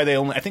four. That's why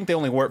I think they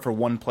only wore it for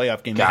one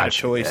playoff game. They had a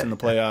choice in the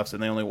playoffs,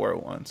 and they only wore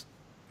it once.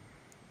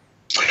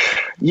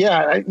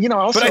 Yeah,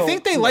 also, but I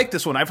think they like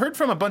this one. I've heard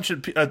from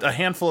a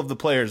handful of the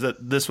players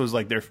that this was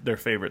like their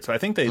favorite. So I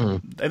think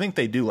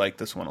they do like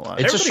this one a lot.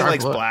 Everybody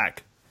likes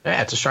black.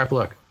 Yeah, it's a sharp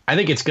look. I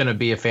think it's going to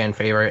be a fan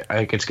favorite. I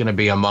think it's going to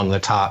be among the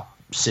top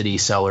city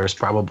sellers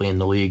probably in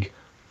the league.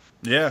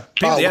 Yeah.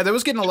 That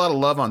was getting a lot of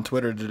love on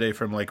Twitter today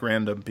from like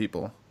random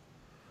people.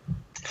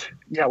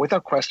 Yeah,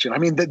 without question. I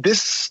mean,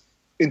 this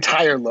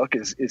entire look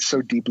is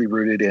so deeply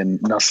rooted in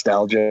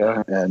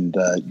nostalgia and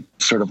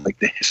sort of like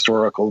the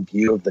historical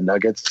view of the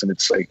Nuggets. And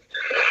it's like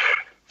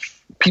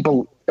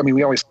people, I mean,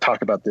 we always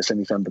talk about this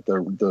anytime that the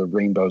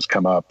rainbows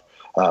come up,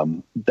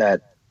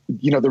 that,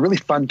 they're really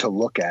fun to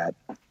look at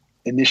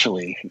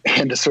initially,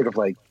 and to sort of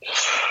like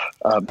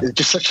it's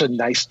just such a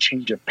nice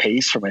change of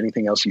pace from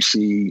anything else you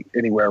see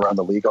anywhere around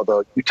the league,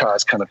 although Utah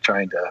is kind of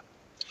trying to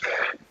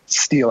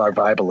steal our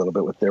vibe a little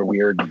bit with their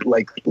weird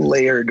like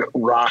layered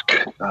rock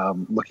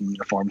looking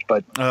uniforms.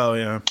 But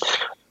I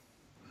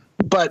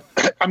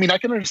mean, I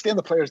can understand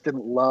the players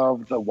didn't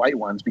love the white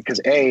ones because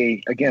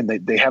again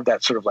they have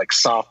that sort of like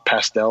soft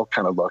pastel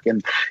kind of look,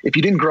 and if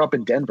you didn't grow up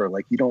in Denver,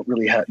 like you don't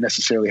really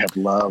necessarily have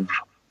love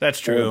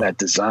that's true for that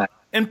design.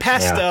 And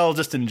pastel,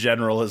 just in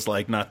general, is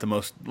like not the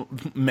most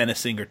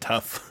menacing or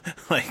tough,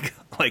 like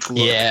look.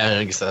 Yeah,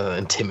 I guess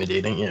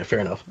intimidating. Yeah, fair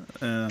enough.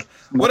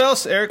 What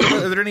else, Eric?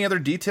 Are there any other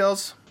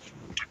details?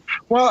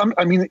 Well,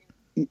 I mean,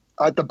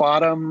 at the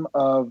bottom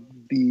of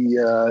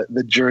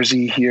the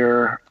jersey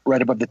here,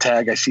 right above the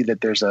tag, I see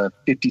that there's a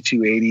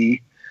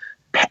 5280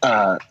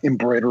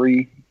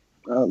 embroidery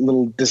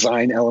little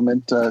design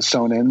element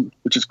sewn in,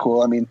 which is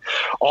cool. I mean,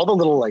 all the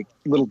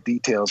little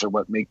details are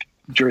what make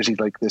jersey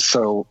like this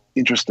so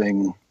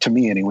interesting to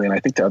me anyway, and I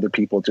think to other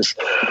people, just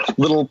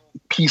little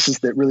pieces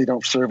that really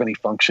don't serve any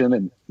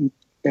function,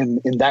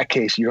 and in that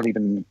case you don't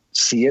even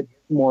see it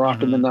more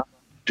often than not.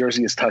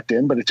 Jersey is tucked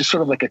in, but it's just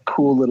sort of like a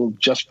cool little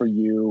just for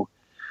you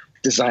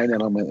design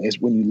element. Is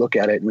when you look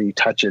at it and when you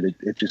touch it,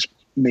 it just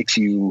makes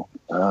you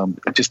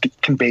it just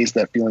conveys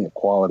that feeling of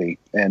quality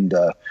and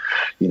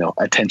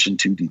attention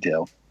to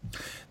detail.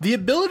 The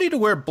ability to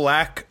wear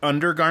black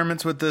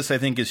undergarments with this, I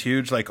think, is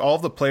huge. Like all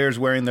the players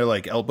wearing their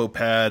like elbow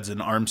pads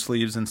and arm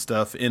sleeves and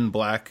stuff in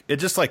black. It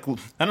just like,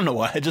 I don't know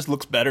why, it just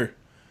looks better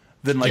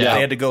than like they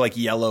had to go like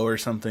yellow or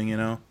something,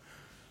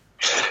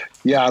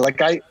 Yeah, like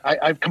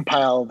I've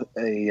compiled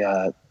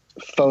a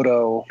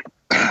photo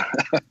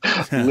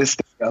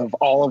list of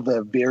all of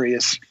the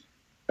various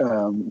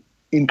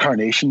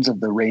incarnations of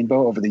the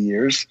rainbow over the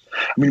years.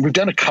 I mean, we've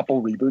done a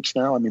couple reboots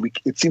now. I mean,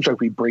 it seems like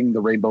we bring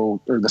the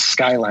rainbow or the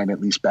Skyline at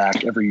least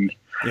back every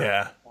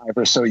 5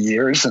 or so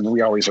years, and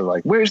we always are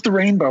like, "Where's the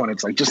rainbow?" And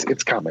it's like,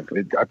 it's coming.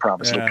 I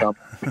promise it'll come.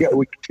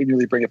 We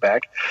continually bring it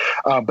back.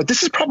 But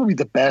this is probably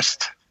the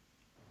best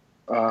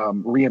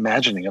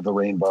reimagining of the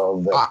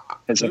rainbow that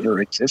has ever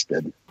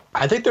existed.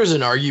 I think there's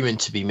an argument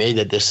to be made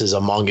that this is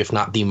among, if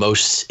not the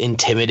most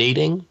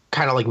intimidating,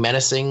 kind of like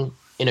menacing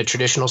in a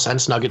traditional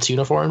sense, Nuggets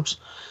uniforms.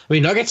 I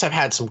mean, Nuggets have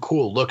had some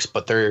cool looks,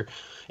 but they're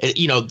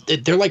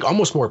they're like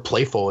almost more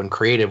playful and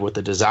creative with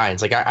the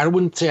designs. Like I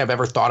wouldn't say I've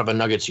ever thought of a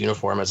Nuggets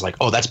uniform as like,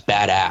 oh, that's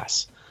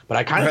badass. But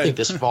I kind of think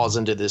this falls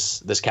into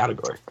this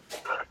category.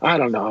 I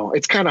don't know.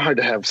 It's kind of hard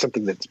to have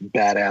something that's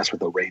badass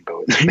with a rainbow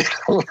in the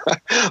middle.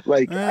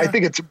 I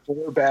think it's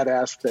more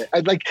badass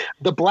that like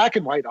the black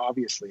and white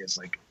obviously is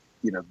like,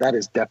 that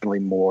is definitely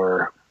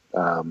more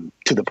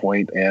to the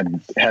point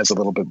and has a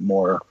little bit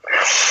more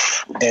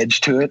edge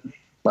to it.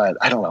 But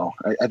I don't know.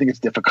 I think it's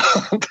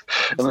difficult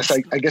unless I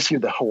guess you're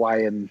the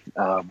Hawaiian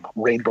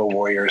Rainbow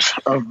Warriors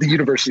of the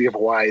University of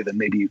Hawaii. Then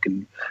maybe you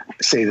can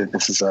say that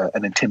this is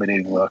an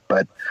intimidating look.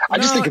 But I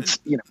just think it's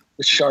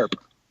it's sharp.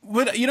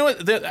 But you know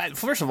what?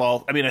 First of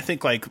all, I mean, I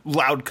think like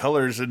loud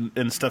colors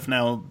and stuff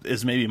now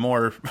is maybe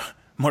more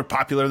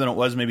popular than it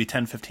was maybe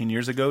 10, 15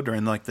 years ago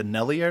during like the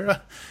Nelly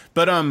era.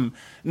 But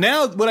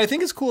now what I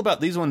think is cool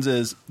about these ones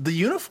is the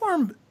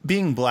uniform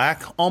being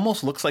black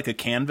almost looks like a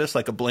canvas,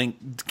 like a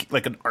blank,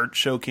 like an art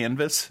show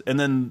canvas. And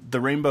then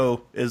the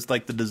rainbow is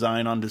like the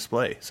design on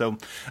display. So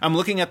I'm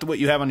looking at what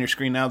you have on your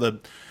screen now, the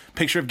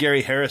picture of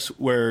Gary Harris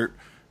where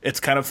it's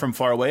kind of from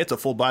far away. It's a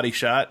full body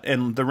shot.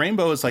 And the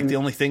rainbow is like the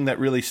only thing that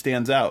really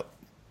stands out.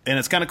 And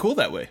it's kind of cool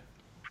that way.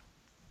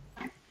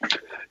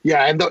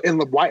 Yeah, and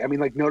the white. I mean,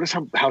 like, notice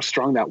how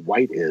strong that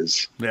white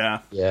is. Yeah.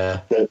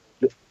 The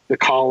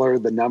collar,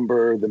 the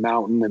number, the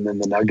mountain, and then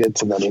the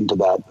Nuggets, and then into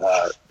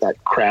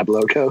that crab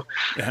logo.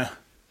 Yeah.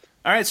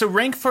 All right, so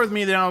rank for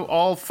me now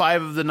all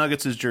 5 of the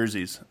Nuggets'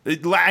 jerseys.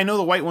 I know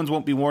the white ones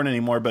won't be worn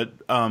anymore, but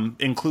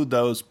include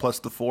those plus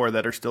the 4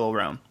 that are still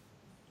around.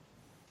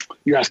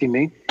 You're asking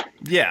me?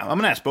 Yeah, I'm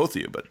going to ask both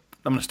of you, but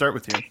I'm going to start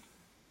with you.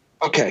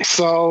 Okay,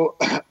 so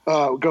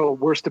go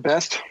worst to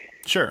best.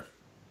 Sure.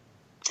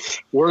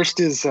 Worst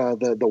is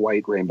the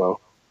white rainbow.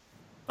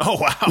 Oh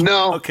wow!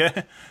 No.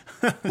 Okay.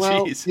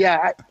 Well,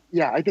 yeah.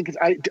 I think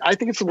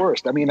it's the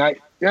worst. I mean, I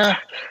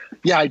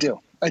do.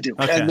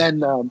 Okay.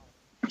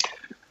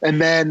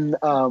 And then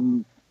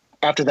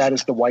after that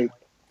is the white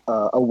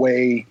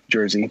away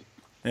jersey.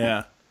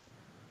 Yeah.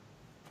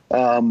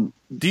 Do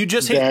you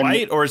just hate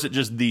white, or is it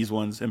just these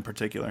ones in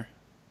particular?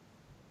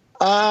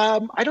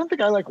 I don't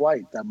think I like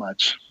white that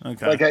much.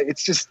 Okay. Like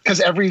it's just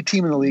because every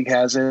team in the league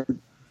has it.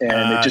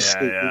 And it just,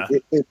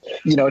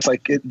 it's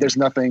like there's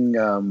nothing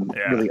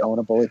really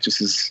ownable. It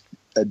just is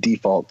a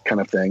default kind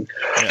of thing.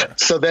 Yeah.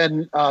 So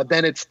then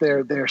it's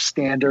their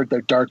standard. Their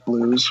dark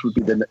blues would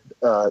be the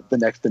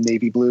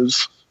navy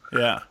blues.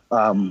 Yeah.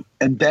 And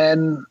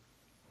then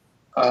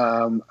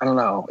I don't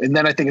know. And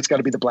then I think it's got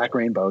to be the black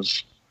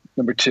rainbows,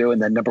 number 2,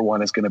 and then number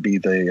 1 is going to be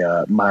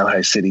the Mile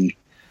High City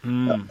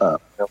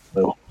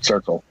blue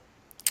circle.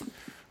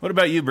 What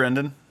about you,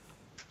 Brendan?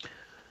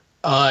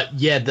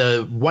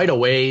 The white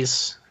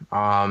aways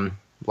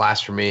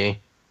last for me.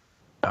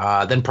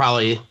 Then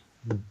probably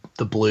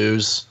the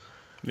blues,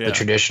 the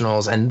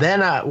traditionals, and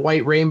then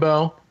white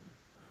rainbow,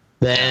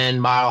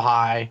 then Mile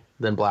High,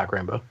 then black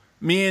rainbow.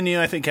 Me and you,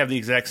 I think, have the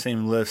exact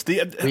same list.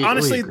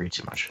 Honestly, we agree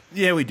too much.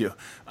 Yeah, we do.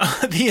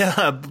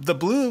 The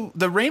blue,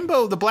 the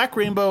rainbow, the black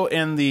rainbow,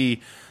 and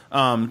the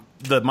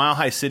Mile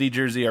High City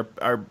jersey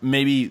are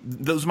maybe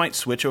those might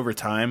switch over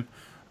time.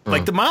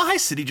 Like the Mile High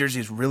City jersey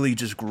has really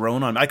just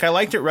grown on. Like I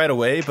liked it right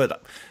away,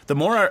 but the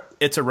more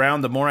it's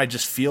around, the more I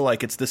just feel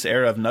like it's this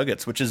era of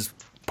Nuggets, which is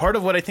part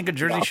of what I think a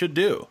jersey should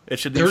do. It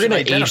should. They're going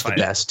to age the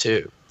best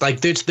too. Like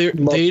they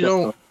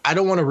don't. I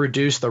don't want to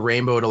reduce the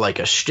rainbow to like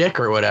a shtick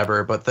or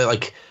whatever, but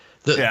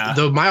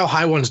the Mile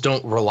High ones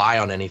don't rely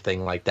on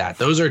anything like that.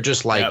 Those are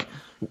just like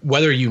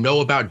whether you know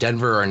about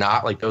Denver or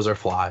not. Like those are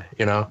fly.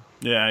 Yeah,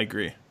 I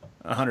agree.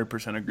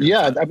 100% agree.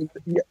 Yeah, I mean,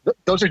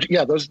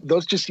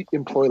 those just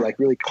employ like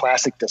really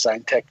classic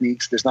design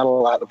techniques. There's not a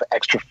lot of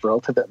extra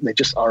frill to them. They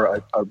just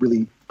are a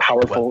really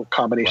powerful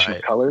combination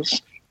of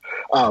colors.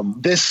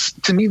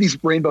 To me,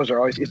 these rainbows are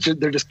always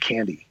they're just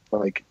candy.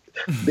 Like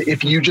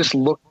if you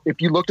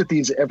looked at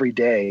these every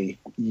day,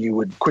 you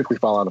would quickly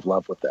fall out of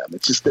love with them.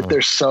 It's just that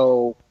they're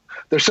so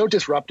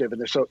disruptive and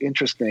they're so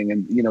interesting,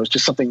 and it's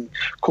just something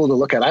cool to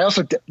look at. I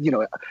also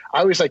I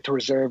always like to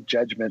reserve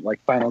judgment,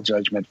 like final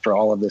judgment, for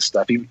all of this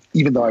stuff,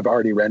 even though I've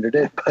already rendered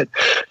it, but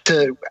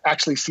to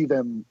actually see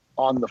them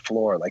on the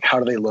floor, like how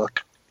do they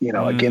look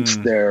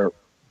against the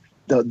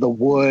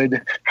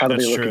wood, how do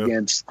they look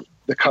against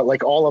the cut,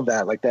 like all of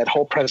that, like that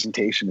whole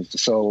presentation is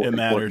just so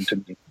important to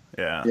me.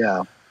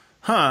 Yeah.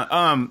 Huh.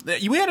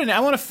 I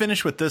want to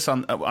finish with this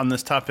on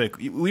this topic.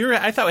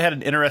 I thought we had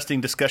an interesting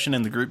discussion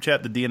in the group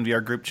chat, the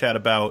DNVR group chat,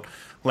 about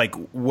like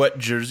what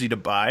jersey to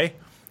buy,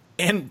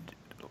 and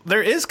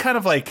there is kind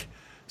of like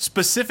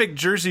specific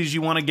jerseys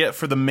you want to get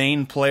for the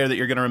main player that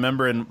you're going to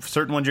remember, and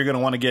certain ones you're going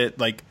to want to get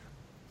like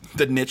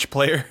the niche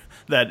player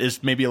that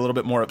is maybe a little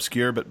bit more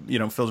obscure, but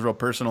feels real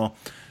personal.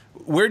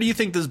 Where do you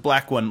think this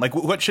black one? Like,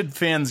 what should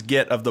fans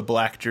get of the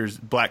black jersey,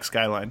 black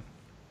Skyline?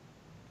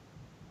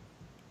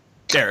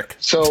 Derek.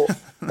 So,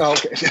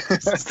 okay.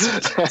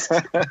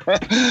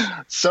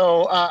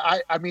 So,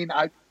 I mean,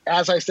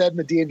 as I said in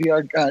the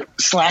DNVR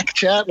Slack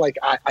chat, like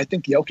I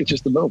think Jokic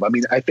is the move. I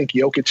mean, I think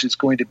Jokic is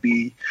going to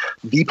be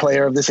the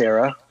player of this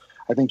era.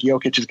 I think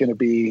Jokic is going to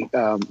be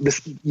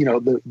the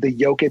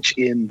Jokic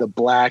in the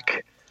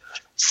black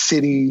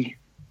city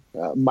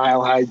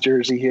Mile High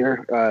jersey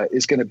here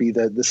is going to be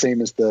the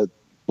same as the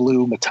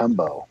blue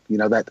Mutombo.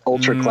 That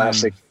ultra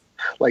classic,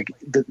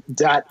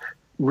 that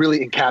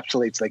really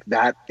encapsulates like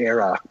that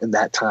era and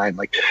that time.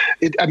 I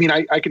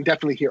can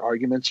definitely hear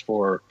arguments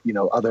for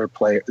other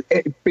players,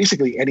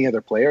 basically any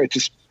other player. It's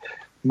just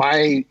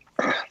the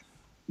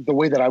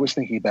way that I was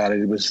thinking about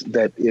it was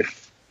that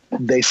if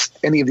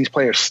any of these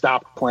players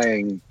stopped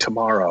playing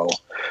tomorrow,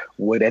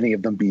 would any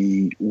of them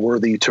be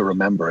worthy to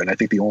remember? And I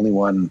think the only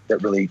one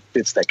that really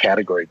fits that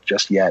category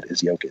just yet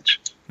is Jokic.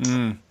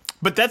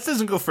 But that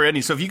doesn't go for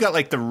any. So if you got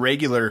like the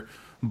regular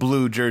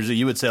blue jersey,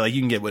 you would say like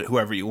you can get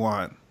whoever you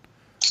want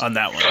on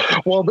that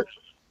one. Well,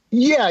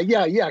 yeah.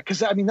 Because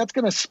that's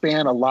going to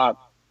span a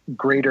lot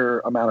greater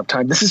amount of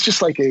time. This is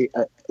just like a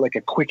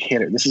quick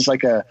hitter. This is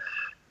like a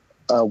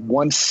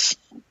once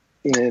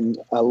in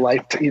a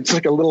lifetime. It's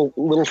like a little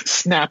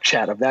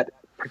Snapchat of that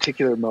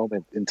particular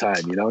moment in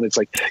time, and it's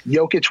like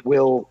Jokic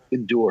will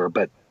endure,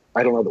 but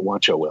I don't know that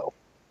Juancho will.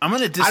 I'm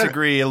going to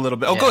disagree a little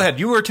bit. Oh, yeah. Go ahead.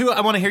 You were too.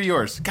 I want to hear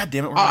yours. God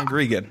damn it. We're going to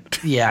agree again.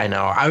 Yeah, I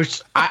know.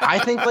 I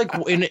think like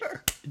in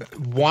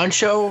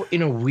Juancho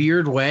in a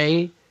weird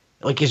way,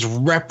 like is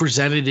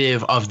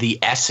representative of the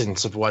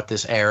essence of what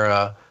this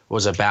era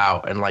was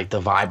about and like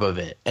the vibe of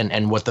it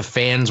and what the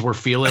fans were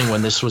feeling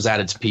when this was at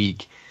its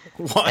peak.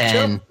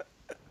 And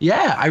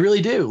yeah, I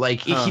really do. Like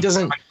he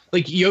doesn't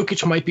like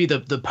Jokic might be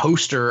the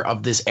poster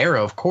of this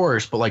era, of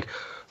course, but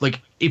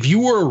like if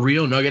you were a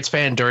real Nuggets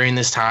fan during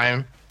this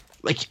time,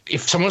 like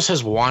if someone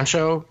says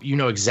Juancho, you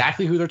know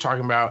exactly who they're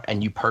talking about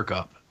and you perk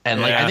up. And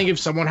like I think if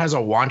someone has a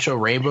Juancho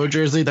rainbow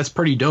jersey, that's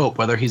pretty dope,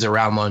 whether he's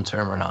around long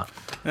term or not.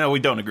 No, we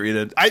don't agree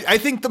that. I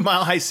think the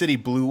Mile High City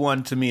blue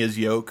one to me is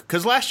Yoke,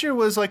 because last year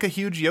was like a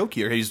huge Yoke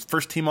year. He's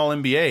first team All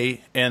NBA,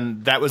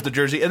 and that was the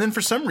jersey. And then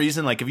for some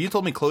reason, like if you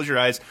told me close your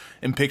eyes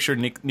and picture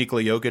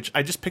Nikola Jokic,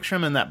 I just picture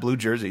him in that blue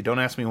jersey. Don't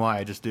ask me why,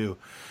 I just do.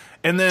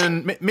 And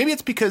then maybe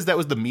it's because that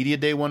was the media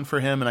day one for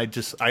him, and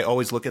I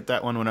always look at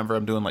that one whenever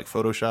I'm doing like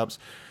Photoshops.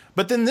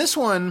 But then this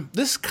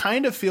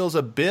kind of feels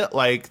a bit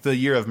like the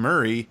year of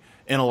Murray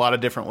in a lot of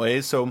different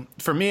ways. So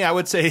for me, I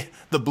would say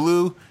the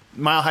blue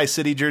Mile High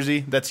City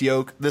jersey, that's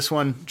Yoke. This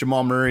one,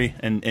 Jamal Murray,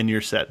 and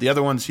you're set. The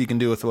other ones you can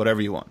do with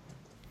whatever you want.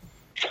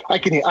 I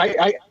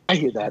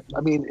hear that.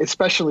 I mean,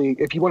 especially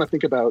if you want to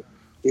think about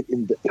it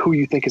who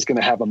you think is going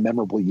to have a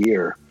memorable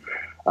year.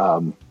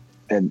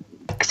 And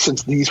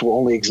since these will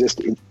only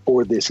exist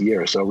for this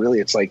year, so really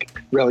it's like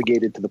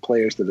relegated to the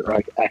players that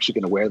are actually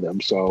going to wear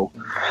them. So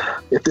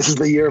if this is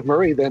the year of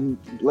Murray, then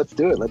let's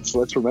do it.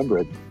 Let's remember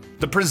it.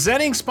 The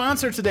presenting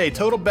sponsor today,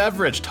 Total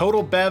Beverage,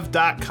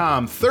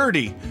 TotalBev.com.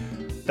 30.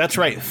 That's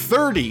right,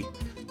 30.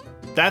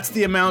 That's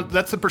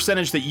the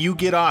percentage that you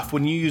get off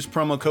when you use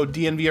promo code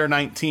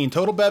DNVR19.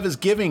 Total Bev is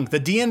giving the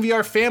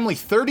DNVR family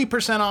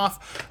 30%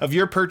 off of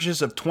your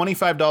purchase of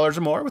 $25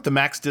 or more, with the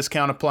max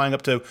discount applying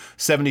up to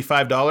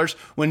 $75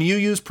 when you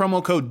use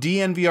promo code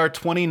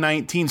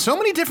DNVR2019. So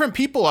many different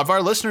people of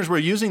our listeners were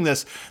using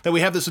this that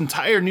we have this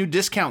entire new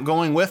discount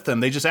going with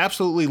them. They just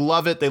absolutely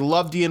love it. They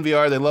love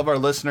DNVR. They love our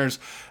listeners.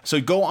 So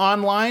go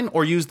online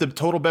or use the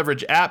Total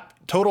Beverage app,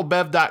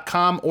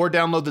 TotalBev.com, or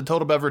download the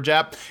Total Beverage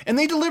app, and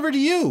they deliver to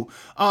you.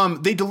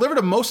 They deliver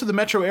to most of the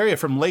metro area,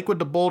 from Lakewood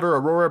to Boulder,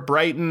 Aurora,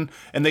 Brighton,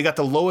 and they got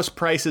the lowest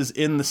prices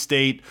in the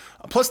state.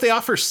 Plus, they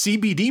offer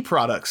CBD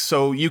products,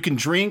 so you can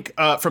drink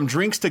from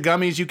drinks to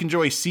gummies. You can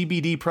enjoy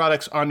CBD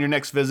products on your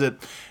next visit,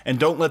 and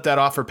don't let that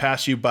offer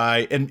pass you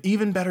by. And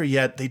even better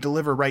yet, they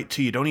deliver right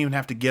to you. Don't even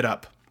have to get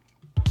up.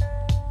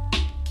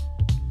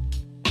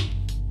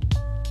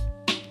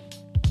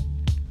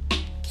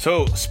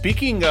 So,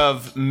 speaking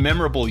of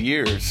memorable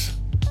years,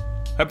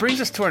 that brings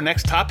us to our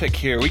next topic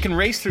here. We can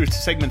race through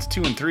segments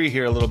 2 and 3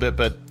 here a little bit,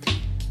 but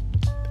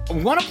I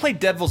want to play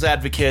devil's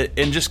advocate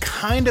and just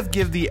kind of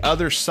give the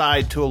other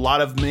side to a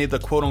lot of the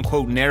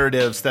quote-unquote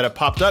narratives that have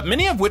popped up,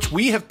 many of which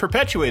we have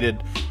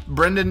perpetuated,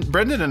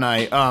 Brendan and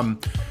I.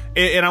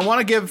 And I want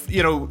to give,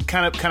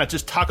 kind of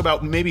just talk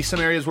about maybe some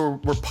areas where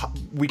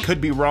we could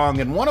be wrong.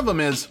 And one of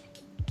them is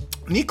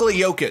Nikola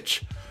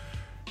Jokic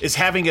is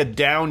having a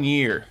down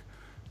year,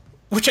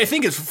 which I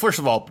think is, first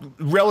of all,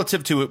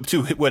 relative to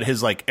what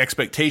his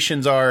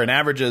expectations are and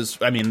averages.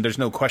 I mean, there's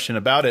no question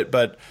about it.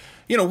 But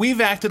we've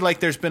acted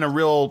like there's been a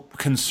real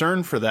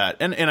concern for that,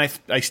 and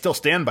I still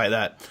stand by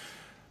that.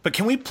 But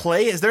can we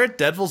play? Is there a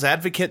devil's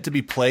advocate to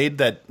be played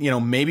that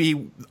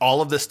maybe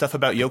all of this stuff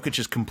about Jokic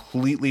is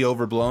completely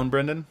overblown,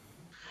 Brendan?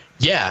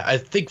 Yeah, I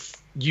think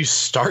you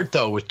start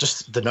though with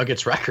just the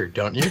Nuggets record,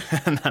 don't you?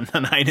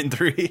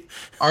 9-3.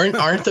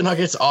 Aren't the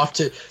Nuggets off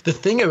to the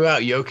thing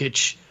about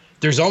Jokic?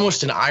 There's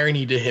almost an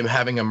irony to him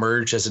having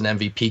emerged as an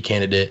MVP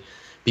candidate,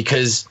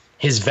 because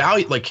his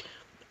value,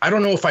 I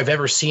don't know if I've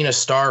ever seen a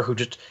star who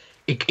just,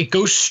 it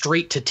goes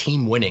straight to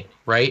team winning,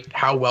 right?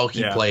 How well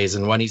he plays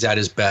and when he's at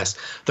his best.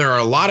 There are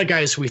a lot of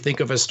guys who we think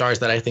of as stars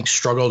that I think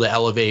struggle to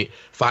elevate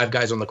 5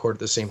 guys on the court at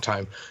the same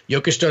time.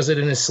 Jokic does it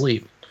in his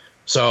sleep.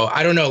 So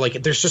I don't know,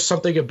 there's just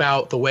something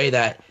about the way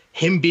that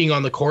him being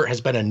on the court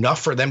has been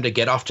enough for them to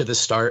get off to the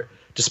start,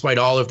 despite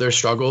all of their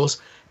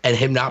struggles, and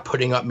him not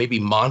putting up maybe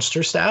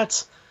monster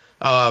stats.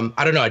 I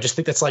don't know. I just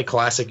think that's like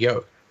classic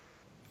Yoke.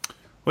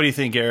 What do you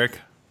think, Eric?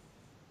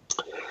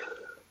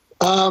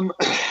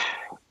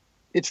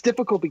 It's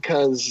difficult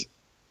because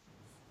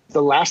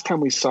the last time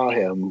we saw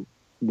him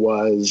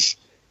was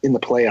in the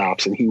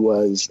playoffs, and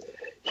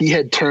he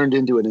had turned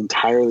into an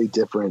entirely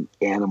different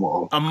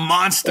animal. A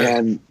monster.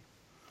 And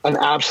an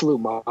absolute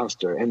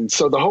monster. And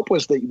so the hope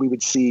was that we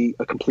would see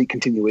a complete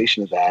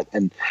continuation of that.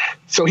 And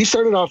so he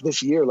started off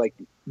this year like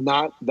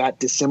not that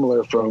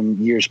dissimilar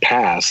from years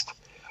past.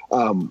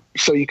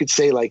 So you could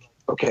say like,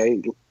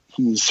 okay,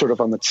 he's sort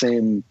of on the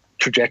same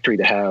trajectory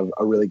to have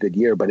a really good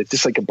year, but it's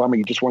just like a bummer.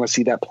 You just want to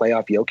see that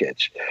playoff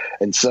Jokic.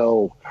 And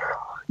so,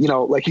 you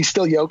know, like he's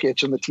still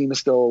Jokic and the team is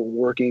still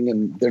working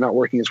and they're not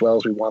working as well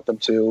as we want them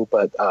to,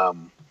 but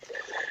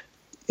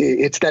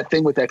it's that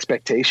thing with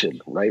expectation,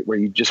 right? Where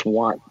you just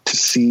want to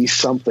see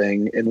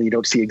something and when you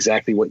don't see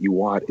exactly what you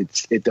want,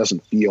 it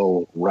doesn't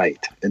feel right.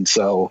 And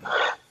so,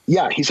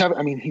 yeah, he's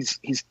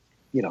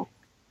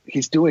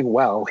doing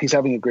well. He's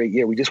having a great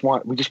year. We just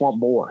want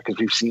more because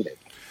we've seen it.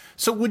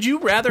 So would you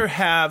rather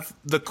have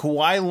the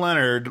Kawhi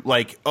Leonard,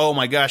 like, oh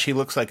my gosh, he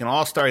looks like an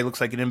all-star, he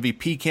looks like an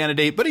MVP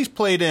candidate, but he's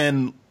played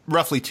in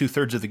roughly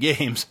 2/3 of the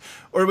games?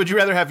 Or would you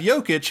rather have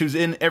Jokic, who's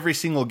in every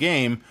single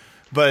game,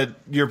 but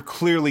you're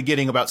clearly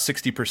getting about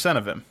 60%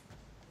 of him?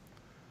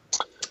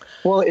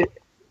 Well,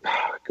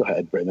 go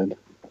ahead, Brendan.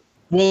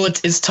 Well,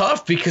 it's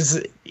tough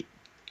because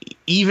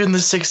even the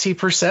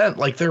 60%,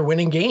 like they're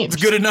winning games.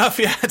 It's good enough,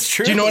 yeah, it's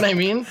true. Do you know what I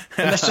mean?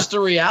 And that's just a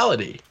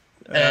reality.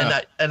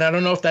 Yeah. And I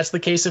don't know if that's the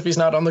case if he's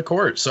not on the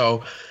court.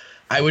 So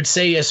I would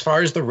say as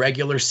far as the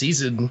regular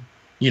season,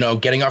 you know,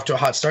 getting off to a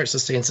hot start,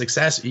 sustained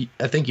success,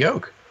 I think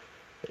Yoke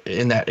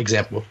in that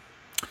example.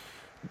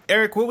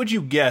 Eric, what would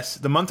you guess,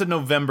 the month of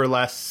November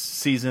last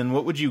season,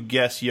 what would you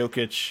guess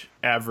Jokic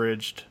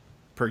averaged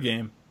per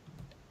game?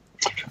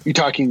 You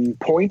talking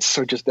points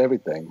or just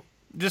everything?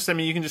 Just, I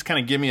mean, you can just kind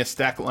of give me a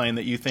stack line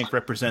that you think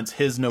represents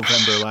his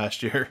November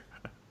last year.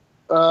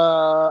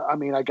 I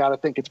mean, I got to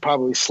think it's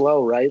probably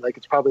slow, right? Like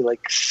it's probably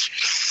like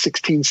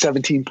 16,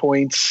 17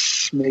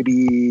 points,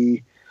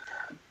 maybe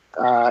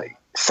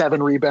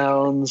 7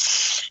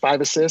 rebounds,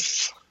 5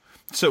 assists.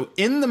 So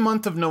in the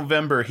month of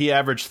November, he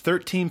averaged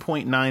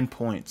 13.9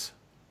 points.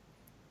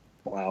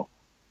 Wow.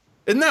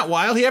 Isn't that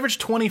wild? He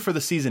averaged 20 for the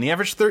season. He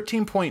averaged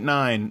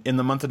 13.9 in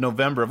the month of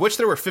November, of which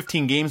there were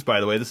 15 games, by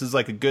the way. This is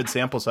like a good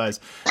sample size.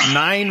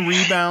 9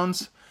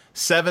 rebounds,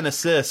 7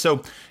 assists.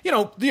 So, you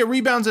know, the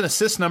rebounds and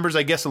assist numbers,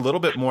 I guess, a little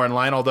bit more in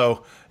line,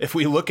 although if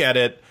we look at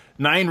it,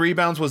 9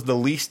 rebounds was the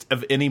least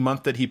of any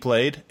month that he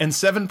played, and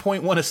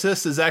 7.1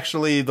 assists is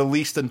actually the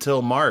least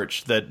until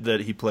March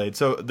that he played,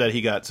 so that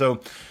he got. So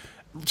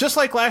just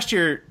like last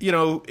year, you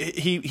know,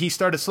 he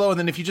started slow, and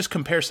then if you just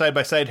compare side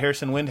by side,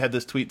 Harrison Wind had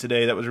this tweet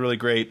today that was really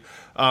great.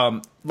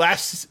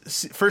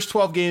 First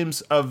 12 games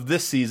of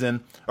this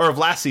season, or of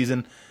last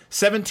season,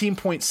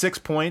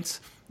 17.6 points.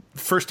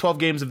 First 12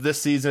 games of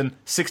this season,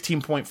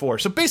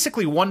 16.4. So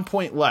basically 1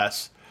 point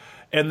less.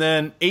 And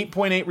then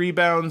 8.8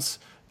 rebounds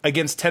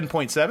against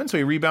 10.7, so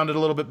he rebounded a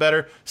little bit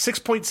better.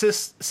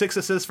 6.6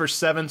 assists for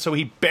 7, so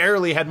he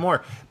barely had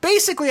more.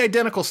 Basically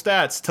identical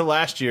stats to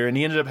last year, and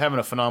he ended up having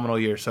a phenomenal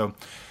year. So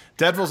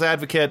Devil's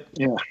advocate,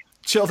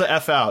 chill the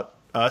F out,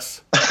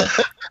 us.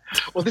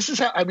 Well, this is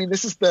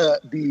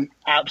the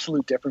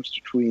absolute difference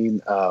between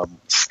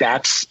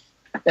stats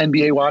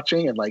NBA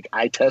watching and like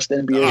eye test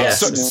NBA. Yeah,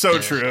 so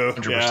true.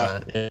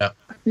 100%. Yeah.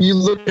 You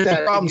look at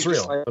that, problem's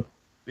real. Like,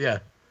 yeah.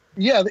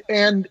 Yeah,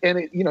 and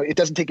it, you know, it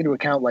doesn't take into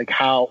account like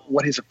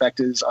what his effect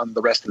is on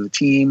the rest of the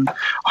team,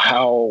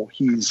 how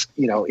he's,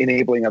 you know,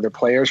 enabling other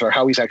players, or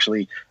how he's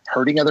actually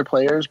hurting other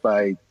players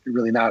by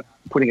really not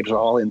putting it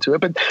all into it.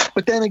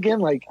 But then again,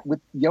 like with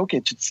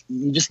Jokic,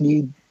 he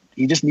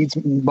just needs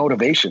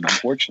motivation.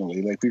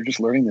 Unfortunately, like we were just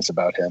learning this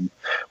about him,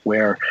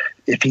 where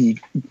if he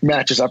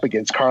matches up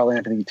against Karl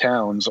Anthony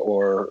Towns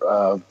or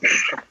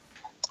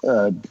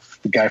the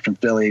guy from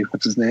Philly,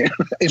 what's his name?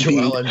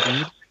 Joel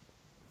Embiid.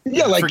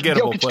 Yeah, like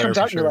forgettable Jokic comes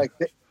out sure. and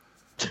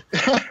you're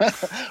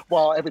like,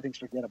 well, everything's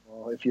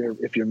forgettable if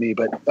you're me,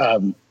 but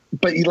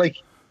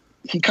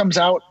he comes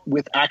out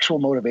with actual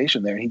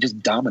motivation there and he just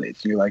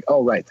dominates. And you're like,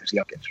 oh right, there's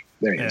Jokic.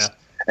 There he is.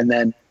 And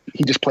then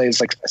he just plays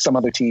like some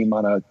other team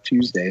on a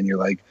Tuesday and you're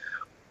like,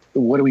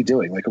 what are we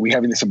doing? Like, are we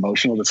having this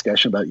emotional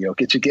discussion about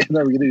Jokic again?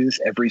 Are we going to do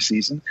this every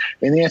season?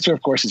 And the answer,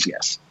 of course, is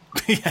yes.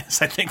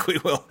 Yes, I think we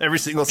will every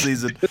single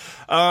season.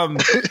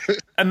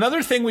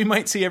 Another thing we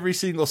might see every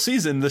single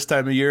season this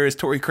time of year is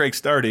Torrey Craig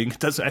starting.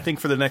 I think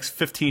for the next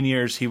 15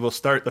 years he will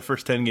start the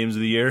first 10 games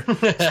of the year.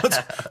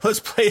 Let's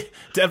play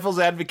devil's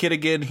advocate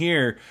again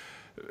here.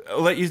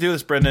 I'll let you do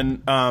this,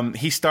 Brendan.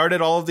 He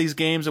started all of these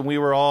games and we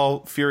were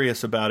all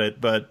furious about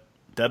it, but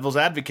devil's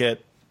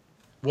advocate.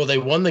 Well, they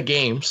won the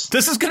games.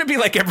 This is going to be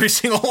like every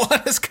single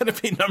one is going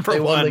to be number one.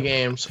 They won the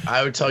games.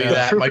 I would tell you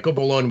that. Michael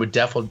Malone would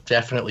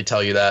definitely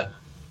tell you that.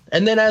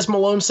 And then as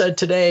Malone said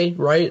today,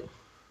 right,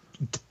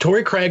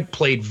 Torrey Craig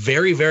played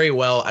very, very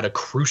well at a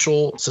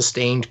crucial,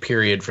 sustained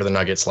period for the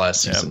Nuggets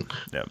last season.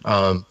 Yep.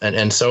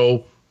 And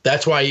so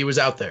that's why he was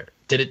out there.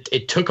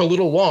 It took a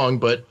little long,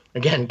 but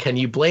again, can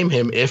you blame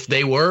him if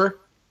they were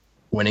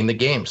winning the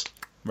games?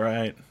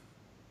 Right.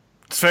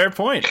 Fair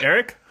point,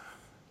 Eric.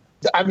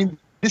 I mean,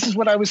 this is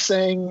what I was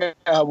saying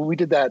when we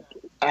did that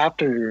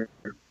after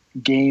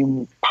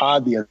game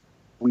pod the other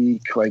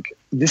week. Like,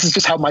 this is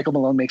just how Michael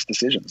Malone makes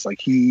decisions. Like,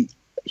 he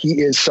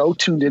is so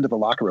tuned into the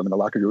locker room and the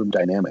locker room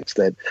dynamics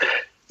that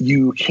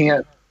you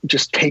can't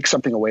just take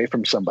something away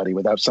from somebody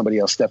without somebody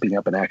else stepping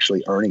up and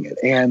actually earning it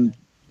and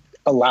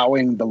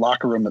allowing the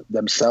locker room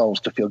themselves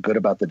to feel good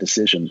about the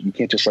decision. You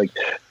can't just like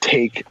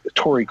take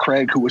Torrey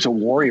Craig, who was a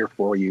warrior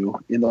for you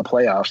in the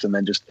playoffs, and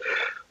then just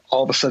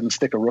all of a sudden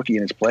stick a rookie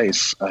in his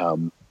place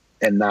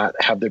and not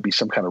have there be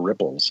some kind of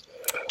ripples.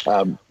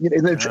 And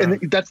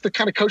that's the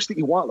kind of coach that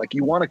you want. Like,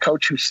 you want a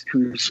coach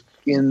who's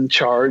in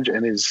charge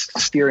and is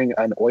steering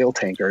an oil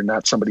tanker,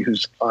 not somebody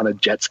who's on a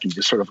jet ski,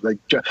 just sort of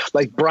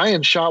like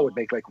Brian Shaw would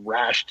make like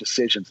rash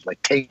decisions,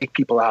 like take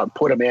people out and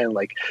put them in,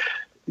 like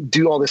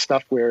do all this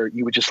stuff where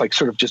you would just like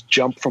sort of just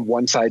jump from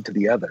one side to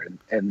the other.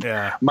 And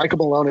Michael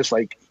Malone is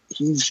like,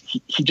 he's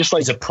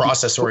a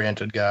process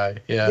oriented guy.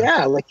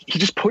 Yeah. Like, he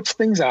just puts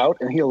things out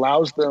and he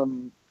allows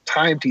them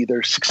time to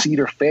either succeed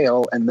or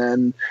fail. And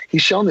then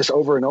he's shown this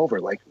over and over.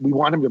 Like, we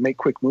want him to make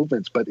quick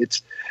movements, but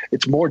it's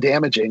more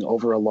damaging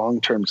over a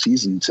long-term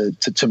season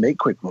to make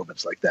quick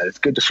movements like that. It's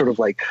good to sort of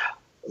like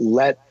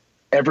let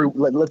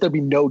there be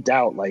no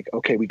doubt, like,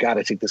 okay, we got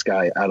to take this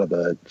guy out of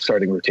the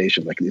starting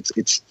rotation. Like,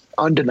 it's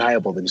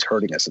undeniable that he's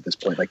hurting us at this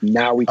point. Like,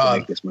 now we can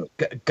make this move.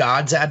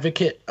 God's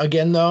advocate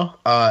again, though.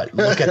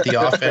 Look at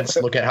the offense.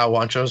 Look at how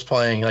Juancho's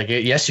playing. Like,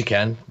 yes, you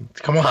can.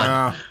 Come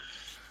on.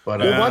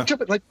 But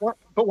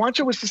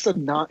Juancho was just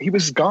he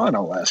was gone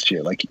all last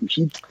year. Like,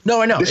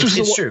 No, I know.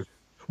 It's true.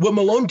 What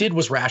Malone did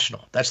was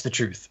rational. That's the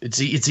truth. It's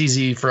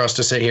easy for us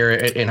to say here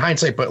in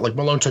hindsight, but like,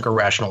 Malone took a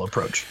rational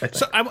approach.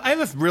 So I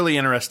have a really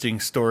interesting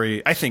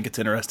story. I think it's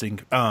interesting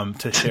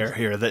to share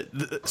here.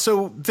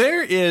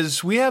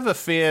 We have a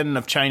fan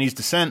of Chinese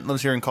descent,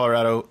 lives here in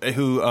Colorado,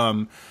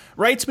 who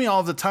writes me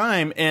all the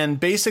time and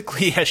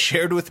basically has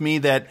shared with me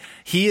that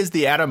he is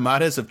the Adam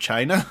Mares of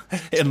China,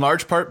 in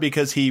large part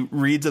because he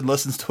reads and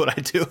listens to what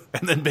I do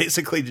and then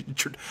basically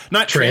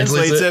not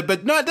translates it,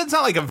 but no, it's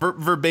not like a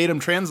verbatim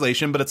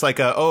translation, but it's like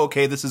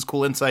okay, this is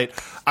cool insight.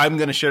 I'm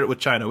going to share it with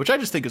China, which I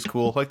just think is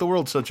cool. Like, the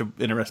world's such an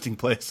interesting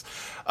place.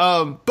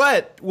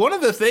 But one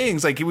of the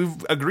things, like,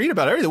 we've agreed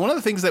about everything. One of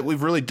the things that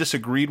we've really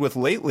disagreed with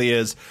lately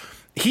is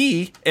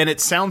and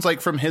it sounds like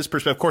from his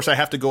perspective, of course I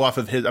have to go off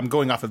of I'm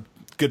going off of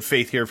good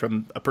faith here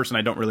from a person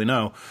I don't really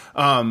know.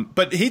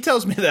 But he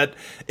tells me that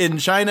in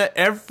China,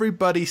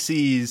 everybody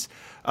sees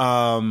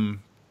the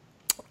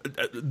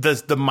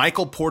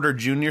Michael Porter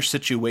Jr.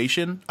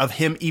 situation of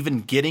him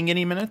even getting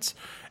any minutes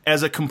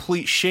as a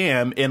complete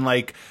sham in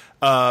like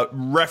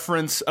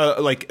reference,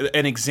 like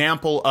an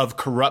example of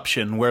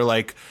corruption where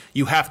like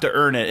you have to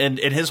earn it.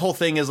 And his whole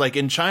thing is like,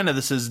 in China,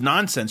 this is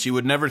nonsense. You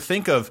would never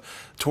think of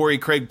Torrey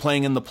Craig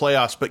playing in the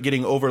playoffs, but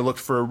getting overlooked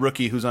for a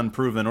rookie who's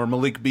unproven, or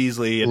Malik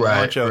Beasley and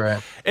Juancho.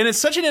 Right. And it's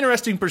such an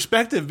interesting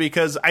perspective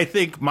because I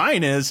think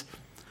mine is,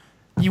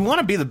 you want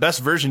to be the best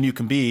version you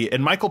can be.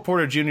 And Michael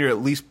Porter Jr.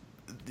 at least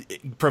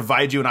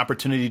provide you an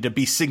opportunity to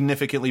be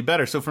significantly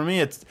better. So for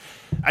me,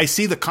 I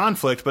see the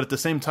conflict, but at the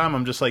same time,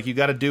 I'm just like, you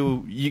got to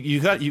do,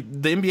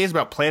 the NBA is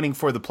about planning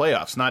for the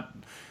playoffs,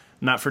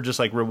 not for just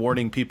like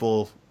rewarding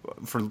people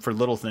for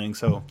little things.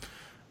 So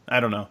I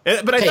don't know,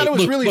 but I thought it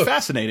was really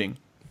fascinating.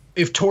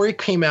 If Torrey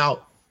came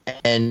out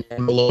and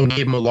Malone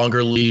gave him a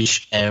longer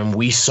leash and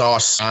we saw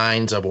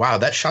signs of, wow,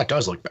 that shot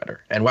does look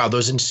better, and wow,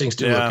 those instincts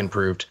do look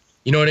improved.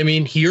 You know what I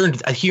mean? He earned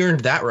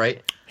that,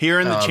 right? He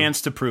earned the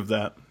chance to prove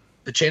that.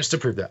 The chance to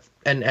prove that.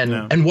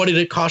 And what did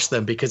it cost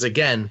them? Because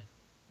again,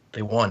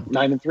 they won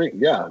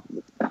 9-3.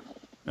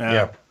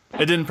 Yeah.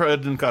 It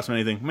didn't cost them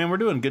anything. Man, we're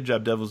doing a good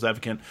job, devil's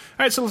advocate. All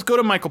right, so let's go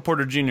to Michael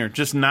Porter Jr.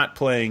 just not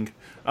playing.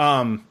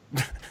 I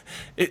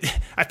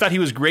thought he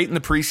was great in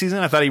the preseason.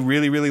 I thought he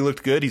really, really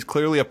looked good. He's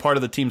clearly a part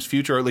of the team's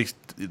future, or at least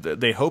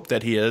they hope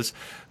that he is.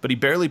 But he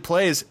barely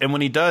plays, and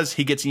when he does,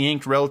 he gets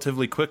yanked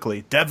relatively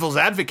quickly. Devil's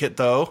advocate,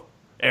 though,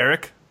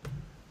 Eric.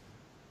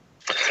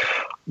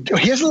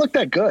 He hasn't looked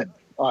that good,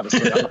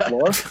 honestly, on the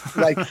floor.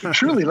 Like,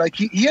 truly, like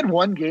he had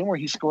one game where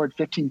he scored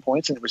 15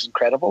 points and it was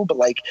incredible, but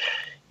like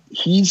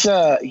he's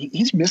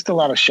missed a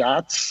lot of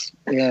shots,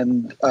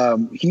 and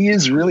he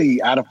is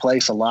really out of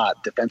place a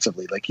lot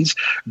defensively. Like, he's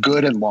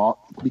good and long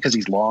because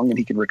he's long and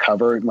he can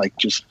recover, and like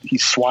just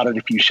he's swatted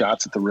a few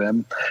shots at the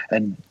rim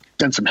and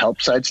done some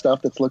help side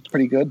stuff that's looked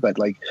pretty good, but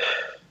like,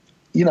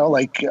 you know,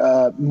 like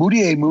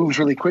Moutier moves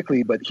really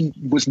quickly, but he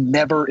was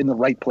never in the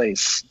right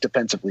place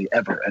defensively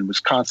ever, and was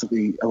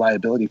constantly a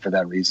liability for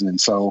that reason.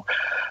 And so,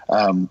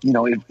 you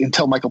know,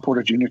 until Michael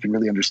Porter Jr. can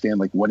really understand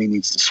like when he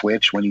needs to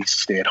switch, when he needs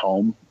to stay at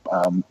home,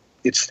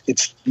 it's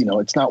you know,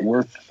 it's not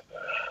worth.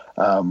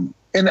 And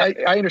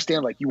I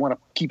understand, like, you want to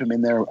keep him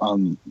in there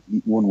when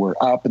we're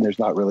up, and there's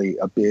not really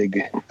a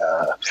big,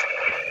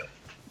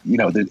 you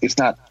know, it's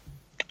not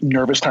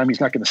nervous time. He's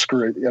not going to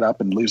screw it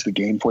up and lose the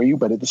game for you.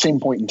 But at the same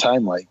point in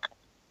time, like,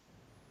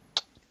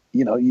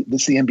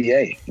 this is the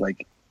NBA.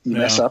 Like, you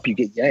mess up, you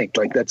get yanked.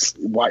 Like, that's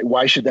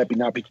why should that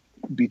not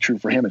be true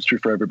for him? It's true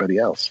for everybody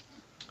else.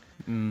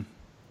 Mm.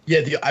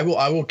 Yeah, I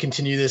will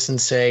continue this and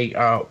say,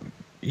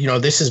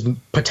 this is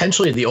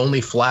potentially the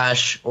only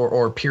flash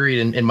or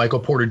period in Michael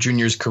Porter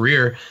Jr.'s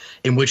career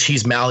in which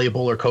he's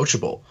malleable or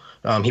coachable.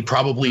 He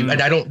probably,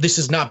 and this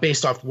is not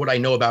based off what I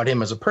know about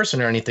him as a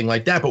person or anything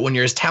like that, but when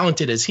you're as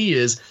talented as he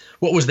is,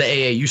 what was the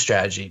AAU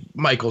strategy?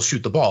 Michael,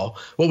 shoot the ball.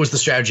 What was the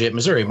strategy at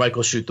Missouri?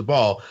 Michael, shoot the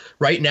ball.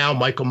 Right now,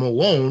 Michael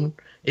Malone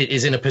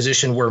is in a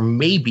position where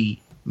maybe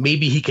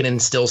he can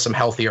instill some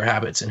healthier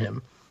habits in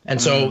him.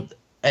 And so,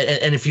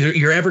 and if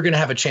you're ever going to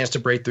have a chance to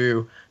break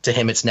through to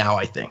him, it's now,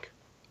 I think.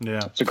 Yeah,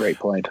 that's a great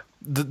point.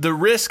 The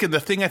risk and the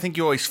thing I think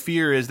you always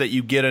fear is that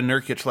you get a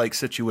Nurkic-like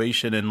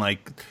situation and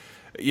like,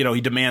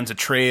 he demands a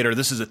trade or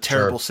this is a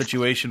terrible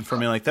situation for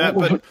me like that.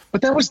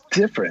 But that was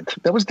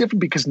different. That was different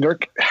because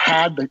Nurk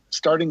had the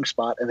starting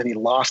spot and then he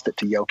lost it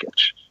to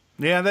Jokic.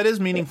 Yeah, that is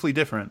meaningfully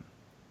different.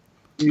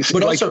 You see,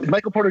 but also,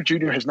 Michael Porter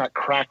Jr. has not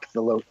cracked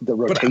the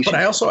rotation.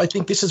 But I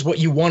think this is what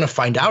you want to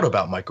find out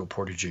about Michael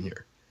Porter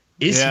Jr.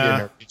 Is he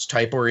a Nurkic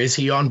type or is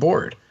he on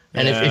board?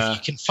 And if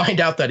you can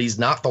find out that he's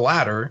not the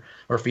latter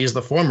or if he is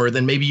the former,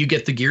 then maybe you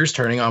get the gears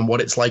turning on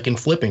what it's like in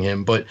flipping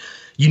him. But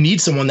you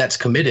need someone that's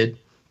committed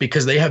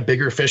because they have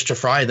bigger fish to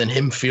fry than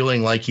him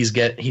feeling like his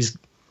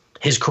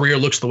career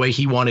looks the way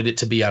he wanted it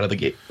to be out of the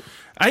gate.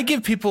 I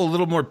give people a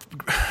little more,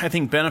 I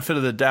think, benefit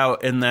of the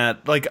doubt in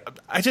that, like,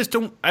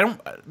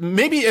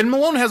 maybe, and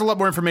Malone has a lot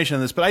more information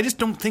on this, but I just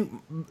don't think,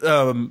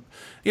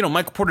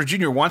 Michael Porter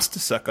Jr. wants to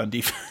suck on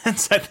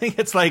defense. I think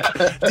it's like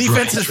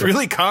defense is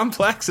really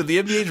complex and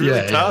the NBA is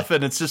really tough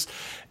and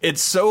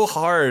it's so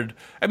hard.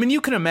 I mean, you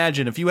can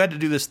imagine if you had to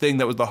do this thing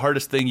that was the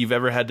hardest thing you've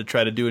ever had to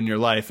try to do in your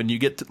life and you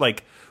get to,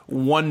 like,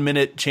 1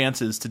 minute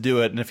chances to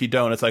do it, and if you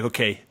don't, it's like,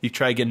 okay, you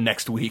try again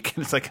next week,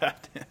 and it's like,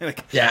 that's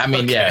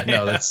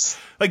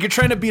like you're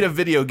trying to beat a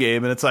video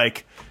game, and it's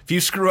like, if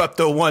you screw up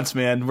though once,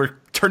 man, we're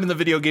turning the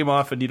video game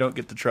off, and you don't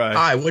get to try.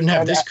 I wouldn't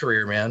have this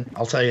career, man.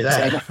 I'll tell you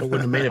that. I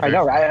wouldn't have made it. I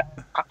know. I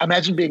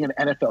imagine being an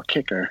NFL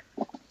kicker,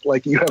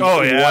 like you have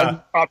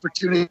one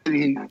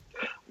opportunity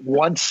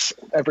once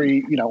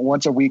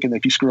a week, and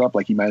if you screw up,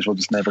 like you might as well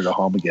just never go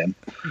home again.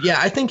 Yeah,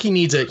 I think he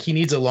needs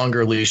a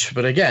longer leash,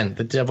 but again,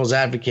 the devil's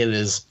advocate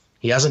is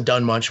he hasn't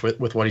done much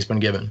with what he's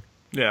been given.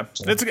 Yeah,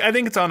 I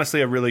think it's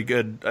honestly a really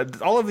good.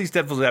 All of these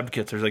devil's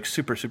advocates are like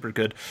super, super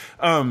good.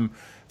 The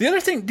other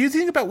thing, do you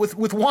think about with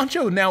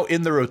Juancho now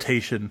in the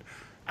rotation?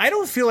 I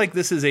don't feel like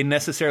this is a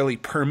necessarily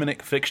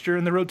permanent fixture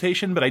in the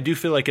rotation, but I do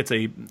feel like it's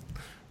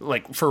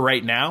like for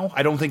right now.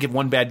 I don't think if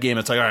one bad game,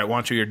 it's like, all right,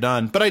 Juancho, you're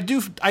done. But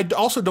I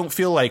also don't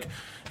feel like,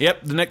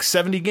 yep, the next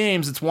 70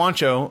 games, it's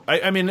Juancho.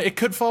 I mean, it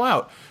could fall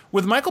out.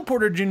 With Michael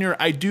Porter Jr.,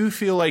 I do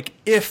feel like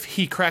if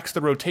he cracks the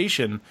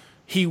rotation,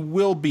 he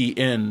will be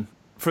in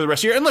for the rest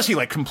of the year, unless he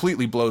like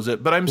completely blows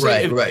it. But I'm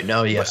saying, right.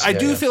 No, yes. I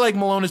do feel like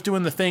Malone is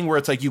doing the thing where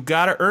it's like, you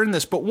got to earn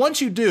this. But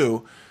once you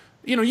do,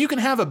 you can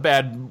have a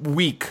bad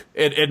week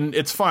and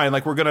it's fine.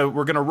 Like we're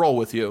gonna roll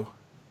with you.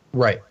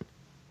 Right.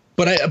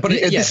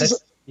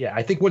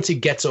 I think once he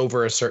gets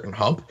over a certain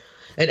hump,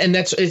 and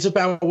it's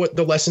about what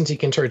the lessons he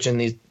can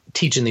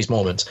teach in these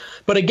moments.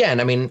 But again,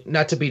 I mean,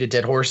 not to beat a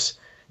dead horse,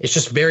 it's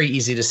just very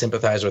easy to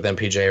sympathize with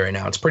MPJ right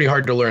now. It's pretty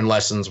hard to learn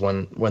lessons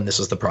when this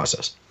is the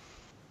process.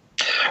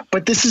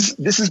 But this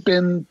has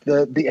been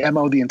the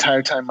MO the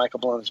entire time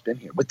Michael Malone has been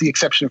here, with the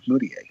exception of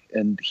Moutier.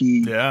 And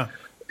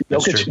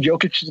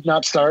Jokic did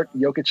not start.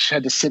 Jokic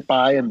had to sit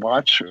by and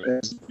watch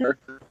as Nurk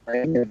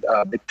playing, and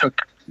it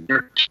took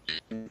Nurk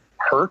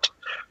hurt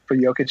for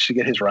Jokic to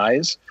get his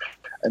rise,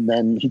 and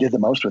then he did the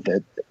most with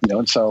it,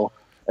 and so.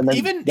 And then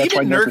even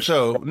Nurk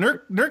though,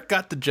 Nurk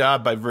got the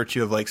job by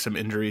virtue of like some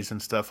injuries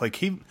and stuff. Like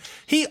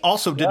he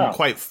also didn't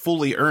quite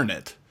fully earn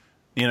it.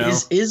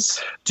 Is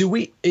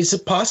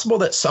it possible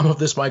that some of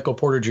this Michael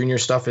Porter Jr.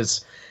 stuff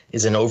is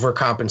an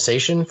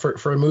overcompensation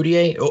for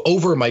Moutier?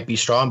 Over might be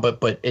strong,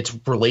 but it's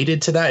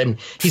related to that, and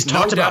he's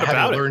talked about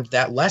having learned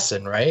that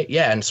lesson, right?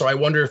 Yeah, and so I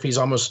wonder if he's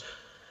almost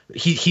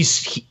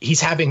he's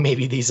having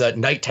maybe these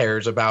night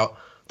terrors about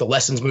the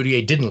lessons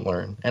Moutier didn't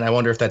learn, and I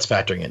wonder if that's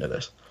factoring into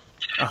this.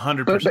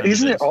 100%. But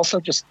isn't it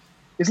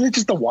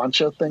just the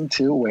Juancho thing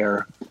too,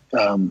 where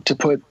to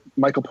put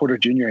Michael Porter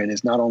Jr. in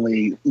is not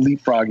only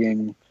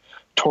leapfrogging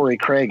Torrey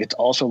Craig, it's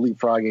also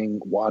leapfrogging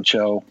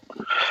Juancho,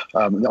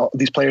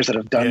 these players that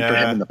have done for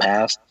him in the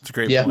past. It's a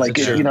great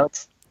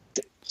point.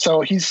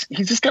 So he's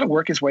just got to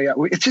work his way out.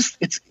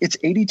 It's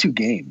 82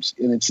 games,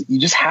 and you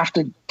just have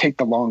to take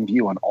the long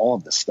view on all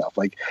of this stuff.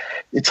 Like,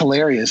 it's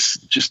hilarious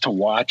just to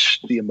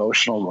watch the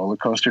emotional roller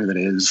coaster that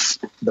is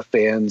the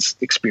fans'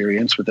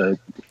 experience with the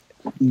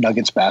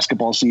Nuggets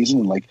basketball season,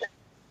 and like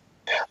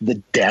the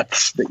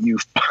depths that you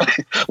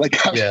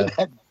like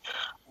after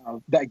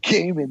that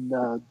game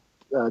in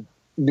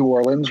New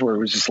Orleans, where it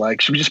was just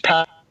like, should we just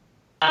pass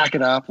back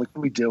it up. Like, what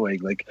are we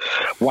doing? Like,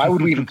 why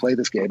would we even play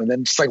this game? And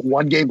then just like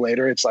one game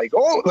later, it's like,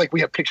 oh, like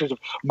we have pictures of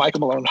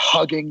Michael Malone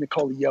hugging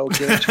Nikola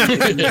Jokic.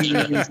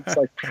 It's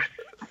like,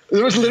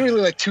 it was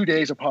literally like 2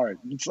 days apart.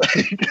 It's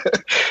like,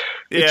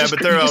 yeah,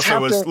 but there also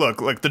was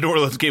like the New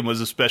Orleans game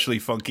was especially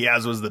funky,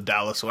 as was the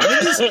Dallas one.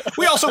 I mean,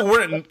 we also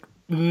weren't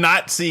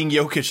not seeing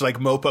Jokic like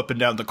mope up and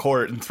down the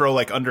court and throw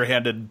like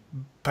underhanded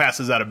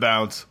passes out of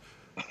bounds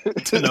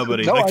to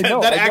nobody. No, like,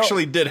 that I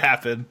actually did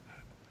happen.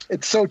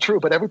 It's so true,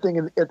 but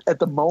everything at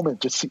the moment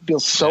just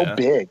feels so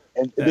big.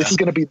 And this is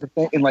going to be the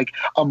thing. In like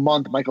a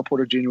month, Michael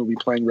Porter Jr. will be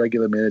playing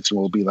regular minutes, and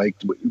we'll be like,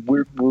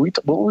 what were we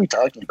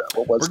talking about?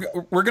 What was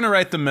that? We're going to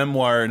write the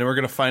memoir, and we're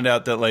going to find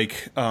out that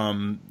like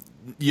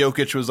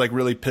Jokic was like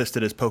really pissed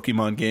at his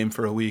Pokemon game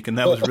for a week, and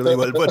that was really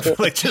what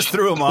like just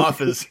threw him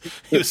off. Is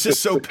he was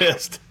just so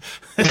pissed.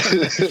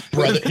 His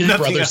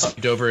brother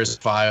skipped over his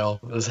file.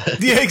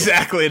 Yeah,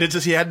 exactly. And it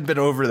just he hadn't been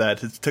over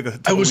that. It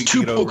took I was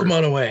 2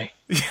 Pokemon away.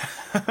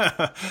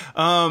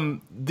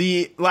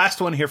 The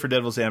last one here for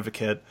Devil's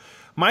Advocate.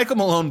 Michael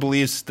Malone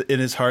believes in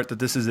his heart that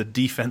this is a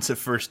defensive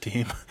first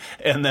team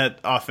and that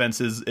offense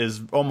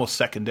is almost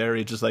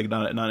secondary, just like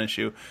not an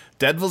issue.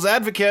 Devil's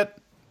Advocate,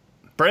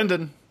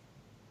 Brendan.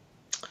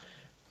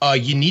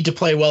 You need to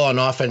play well on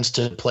offense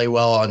to play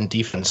well on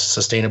defense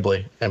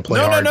sustainably and play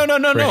hard. No.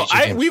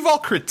 We've all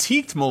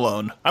critiqued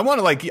Malone. I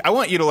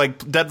want you to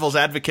like Devil's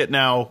Advocate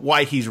now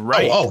why he's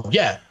right. Oh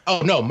yeah.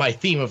 Oh no, my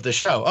theme of the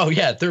show. Oh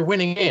yeah, they're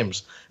winning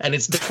games, and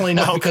it's definitely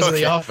not because of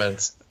the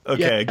offense.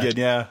 Okay, good.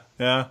 Yeah.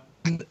 I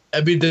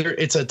mean,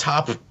 it's a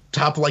top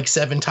like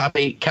 7, top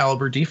 8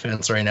 caliber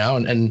defense right now,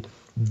 and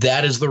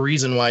that is the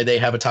reason why they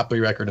have a top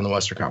 3 record in the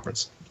Western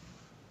Conference.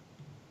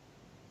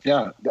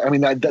 Yeah, I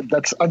mean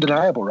that's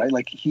undeniable, right?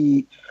 Like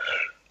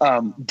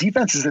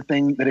defense is the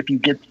thing that if you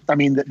get, I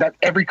mean that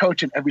every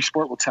coach in every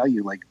sport will tell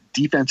you, like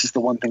defense is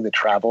the one thing that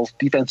travels.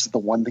 Defense is the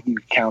one thing you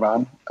can count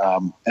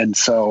on, and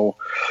so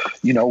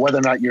whether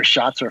or not your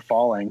shots are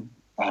falling,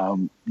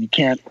 you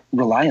can't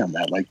rely on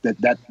that. Like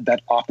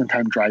that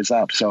oftentimes dries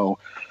up. So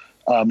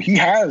he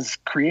has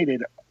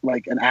created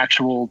like an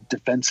actual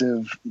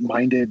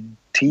defensive-minded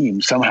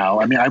team somehow.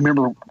 I mean, I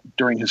remember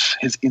during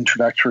his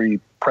introductory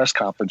press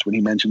conference when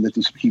he mentioned that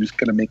he was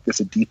going to make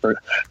this a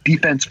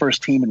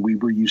defense-first team, and we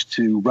were used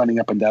to running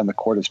up and down the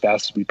court as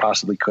fast as we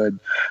possibly could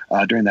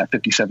during that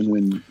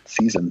 57-win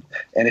season.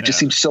 And it just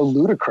seems so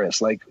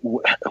ludicrous. Like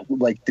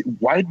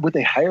why would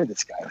they hire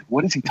this guy? Like,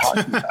 what is he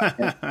talking about?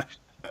 And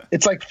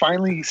it's like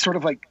finally sort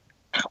of like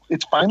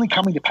it's finally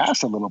coming to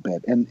pass a little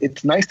bit, and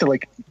it's nice to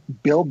like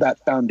build that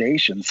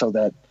foundation so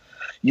that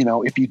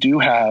if you do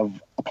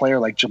have a player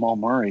like Jamal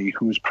Murray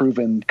who's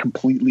proven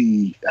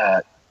completely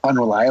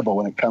unreliable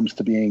when it comes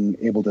to being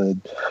able to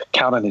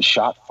count on his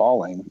shot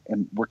falling,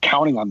 and we're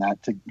counting on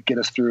that to get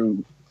us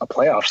through a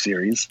playoff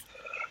series,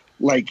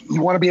 like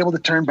you want to be able to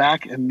turn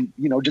back and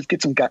just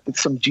get some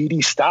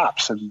GD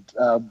stops, and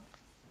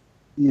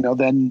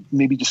then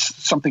maybe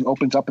just something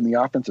opens up in the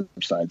offensive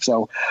side.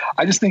 So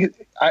I just think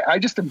I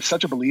just am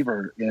such a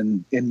believer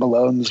in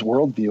Malone's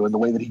worldview and the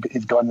way that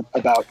he's gone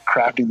about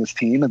crafting this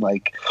team, and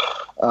like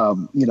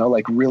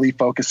really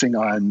focusing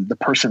on the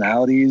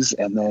personalities,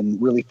 and then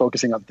really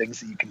focusing on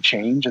things that you can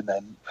change, and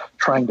then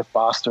trying to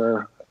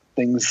foster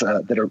things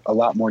that are a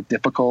lot more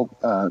difficult,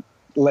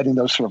 letting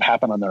those sort of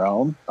happen on their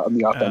own on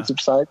the offensive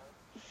side.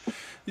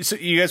 So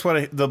you guys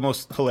want the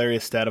most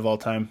hilarious stat of all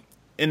time?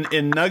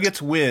 In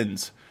Nuggets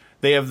wins,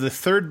 they have the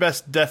third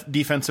best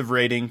defensive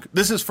rating.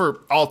 This is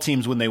for all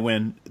teams when they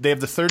win. They have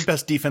the third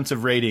best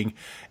defensive rating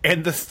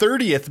and the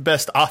 30th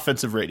best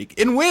offensive rating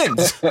in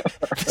wins.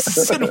 This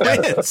is in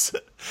wins.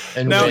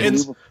 And now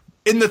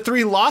in the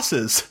 3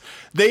 losses,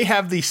 they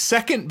have the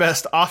second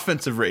best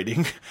offensive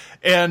rating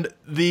and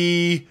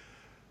the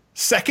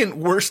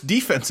second worst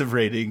defensive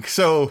rating.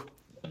 So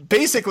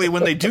basically,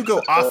 when they do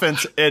go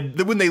offense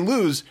and when they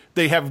lose,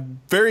 they have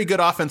very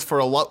good offense for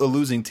a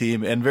losing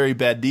team and very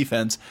bad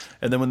defense.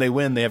 And then when they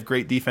win, they have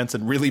great defense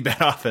and really bad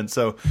offense.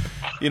 So,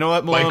 you know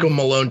what, Malone? Michael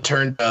Malone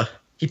turned a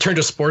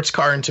sports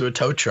car into a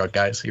tow truck,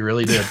 guys. He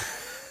really did.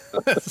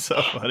 That's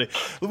so funny.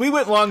 We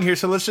went long here,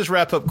 so let's just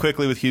wrap up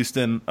quickly with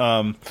Houston.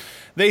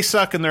 They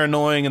suck and they're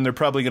annoying, and they're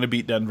probably going to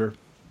beat Denver.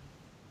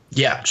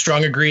 Yeah,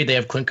 strong agree. They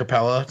have Clint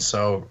Capella,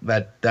 so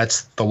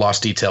that's the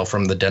lost detail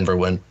from the Denver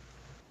win.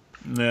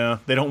 Yeah,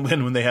 they don't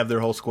win when they have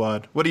their whole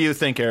squad. What do you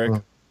think,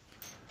 Eric?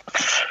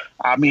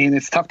 I mean,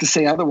 it's tough to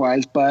say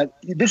otherwise, but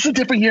this is a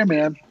different year,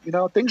 man.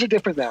 Things are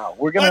different now.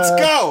 Let's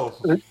go.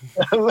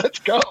 Let's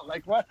go.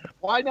 Like, what?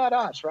 Why not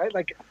us, right?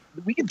 Like,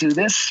 we can do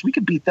this. We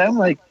can beat them.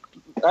 Like,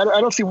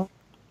 I don't see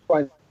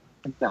why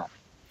not.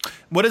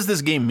 What does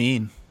this game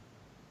mean?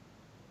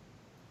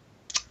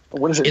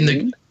 What does it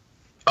mean?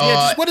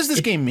 What does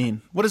this game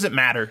mean? What does it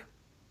matter?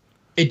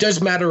 It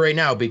does matter right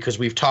now because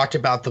we've talked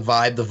about the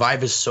vibe. The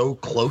vibe is so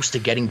close to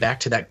getting back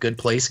to that good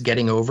place,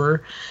 getting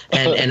over.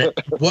 And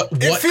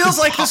it feels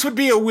like this would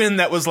be a win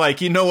that was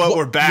like,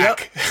 we're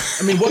back. Yep.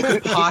 I mean, what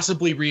could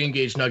possibly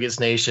re-engage Nuggets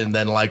Nation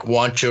than like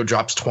Juancho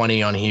drops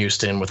 20 on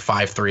Houston with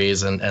 5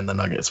 threes and the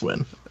Nuggets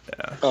win?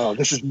 Oh,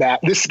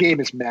 this game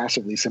is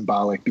massively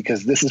symbolic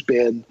because there's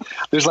been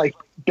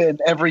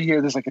every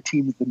year there's like a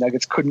team that the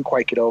Nuggets couldn't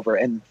quite get over,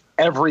 and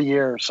every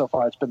year so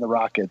far it's been the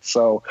Rockets.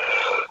 So,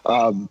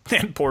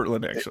 and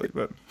Portland actually,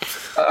 but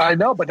I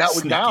know, but now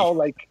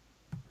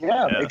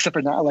except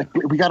for now, like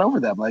we got over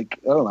them. Like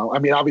I don't know. I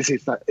mean, obviously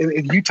it's not.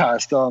 In Utah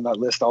is still on that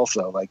list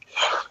also. Like,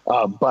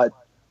 but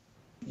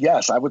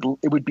yes, it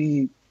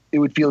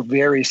would feel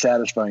very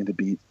satisfying to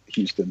beat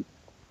Houston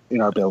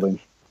in our building.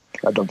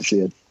 I'd love to see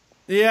it.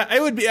 Yeah,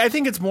 it would be. I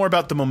think it's more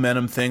about the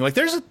momentum thing. Like,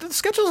 the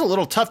schedule's a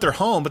little tough. They're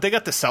home, but they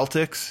got the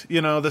Celtics,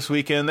 this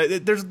weekend.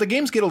 The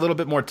games get a little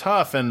bit more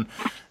tough, and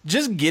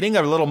just getting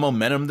a little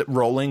momentum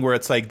rolling where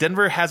it's like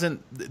Denver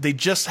they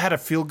just had a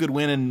feel-good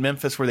win in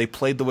Memphis where they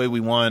played the way we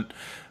want.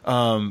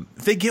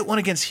 If they get one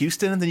against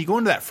Houston, and then you go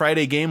into that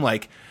Friday game,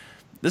 like,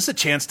 this is a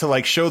chance to,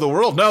 like, show the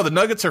world, no, the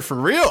Nuggets are for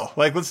real.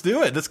 Like, let's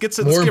do it. Let's get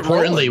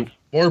rolling.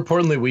 More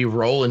importantly, we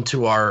roll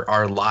into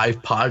our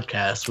live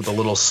podcast with a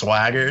little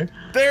swagger.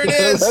 There it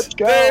is. Let's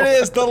go. There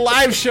it is. The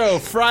live show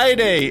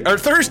Thursday.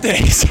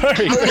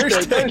 Sorry,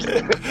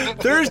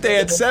 Thursday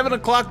at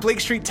 7:00.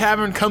 Blake Street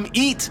Tavern. Come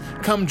eat,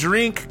 come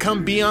drink,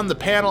 come be on the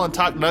panel and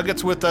talk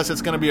Nuggets with us.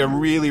 It's going to be a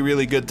really,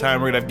 really good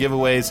time. We're going to have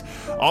giveaways,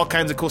 all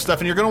kinds of cool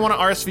stuff, and you're going to want to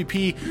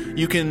RSVP.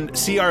 You can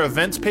see our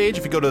events page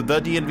if you go to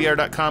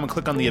thednvr.com and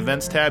click on the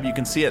events tab. You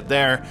can see it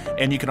there,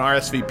 and you can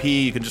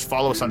RSVP. You can just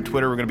follow us on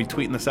Twitter. We're going to be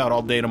tweeting this out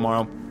all day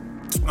tomorrow.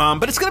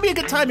 But it's going to be a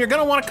good time. You're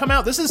going to want to come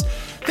out.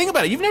 Think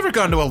about it. You've never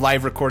gone to a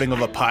live recording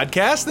of a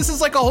podcast. This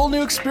is like a whole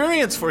new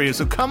experience for you.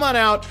 So come on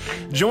out,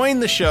 join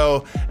the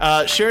show,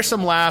 share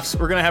some laughs.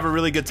 We're going to have a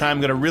really good time.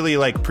 I'm going to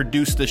really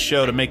produce this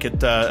show to make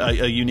it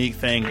a unique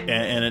thing,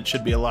 and it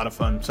should be a lot of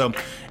fun. So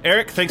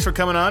Eric, thanks for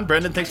coming on.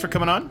 Brendan, thanks for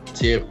coming on.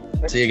 See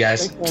you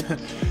guys.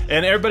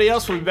 And everybody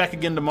else, we'll be back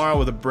again tomorrow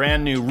with a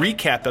brand new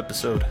recap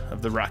episode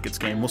of the Rockets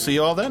game. We'll see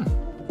you all then.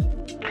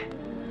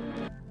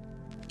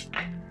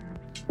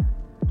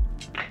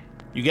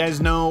 You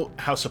guys know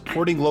how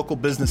supporting local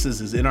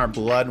businesses is in our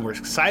blood, and we're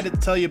excited to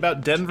tell you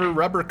about Denver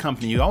Rubber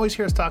Company. You always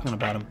hear us talking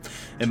about them.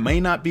 It may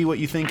not be what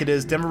you think it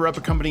is. Denver Rubber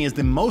Company is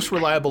the most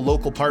reliable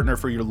local partner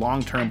for your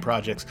long-term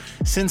projects.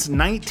 Since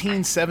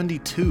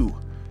 1972,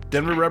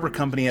 Denver Rubber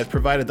Company has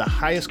provided the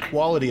highest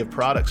quality of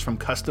products, from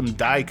custom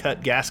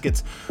die-cut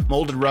gaskets,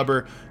 molded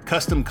rubber,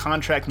 custom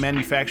contract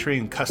manufacturing,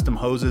 and custom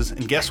hoses.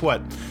 And guess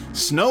what?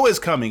 Snow is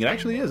coming. It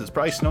actually is. It's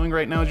probably snowing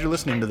right now as you're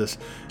listening to this.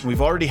 And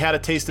we've already had a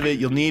taste of it.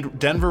 You'll need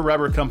Denver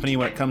Rubber Company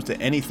when it comes to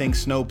anything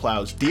snow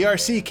plows.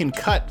 DRC can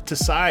cut to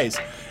size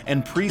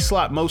and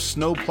pre-slot most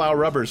snow plow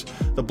rubbers.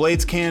 The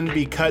blades can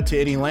be cut to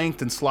any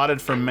length and slotted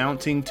for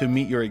mounting to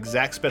meet your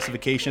exact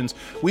specifications.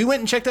 We went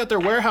and checked out their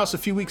warehouse a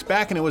few weeks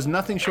back, and it was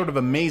nothing short of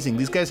amazing.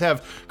 These guys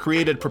have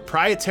created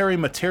proprietary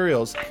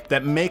materials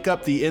that make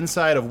up the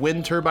inside of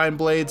wind turbine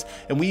blades,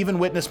 and we even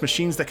witnessed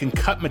machines that can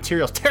cut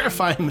materials,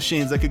 terrifying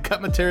machines that can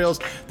cut materials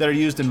that are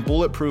used in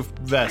bulletproof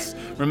vests.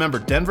 Remember,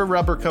 Denver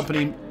Rubber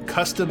Company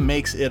custom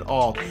makes it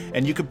all,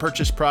 and you can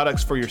purchase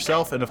products for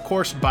yourself and, of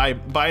course, buy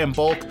in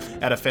bulk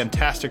at a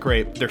fantastic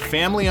rate. They're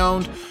family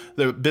owned.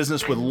 The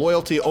business with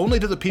loyalty only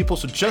to the people.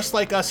 So just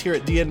like us here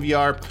at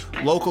DNVR,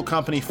 local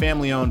company,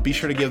 family owned, be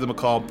sure to give them a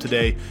call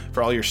today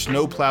for all your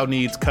snowplow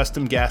needs,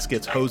 custom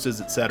gaskets,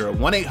 hoses, etc.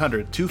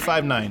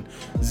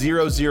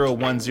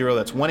 1-800-259-0010.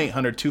 That's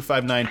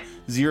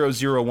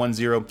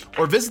 1-800-259-0010.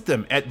 Or visit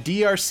them at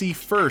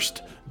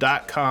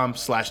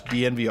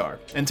drcfirst.com/DNVR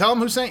and tell them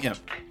who sent you.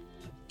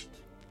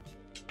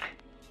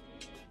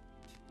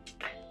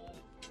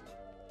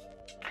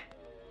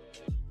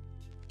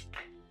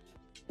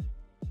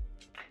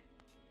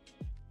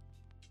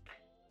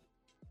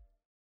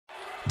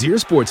 Dear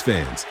sports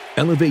fans,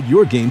 elevate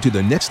your game to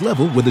the next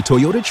level with a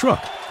Toyota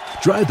truck.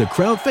 Drive the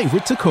crowd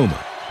favorite Tacoma.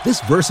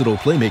 This versatile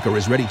playmaker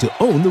is ready to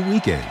own the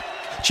weekend.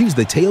 Choose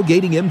the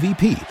tailgating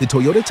MVP, the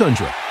Toyota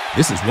Tundra.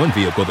 This is one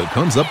vehicle that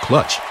comes up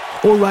clutch.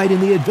 Or ride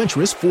in the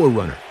adventurous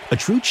 4Runner, a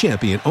true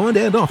champion on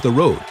and off the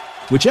road.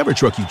 Whichever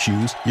truck you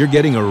choose, you're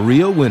getting a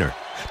real winner.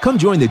 Come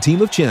join the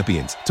team of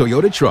champions,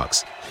 Toyota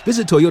Trucks.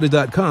 Visit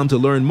Toyota.com to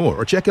learn more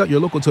or check out your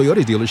local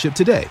Toyota dealership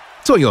today.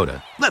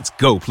 Toyota, let's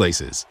go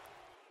places.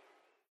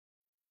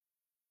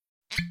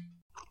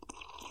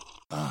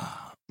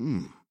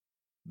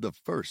 The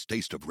first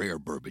taste of rare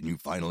bourbon you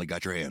finally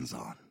got your hands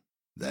on.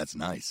 That's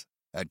nice.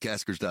 At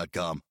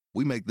Caskers.com,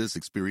 we make this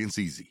experience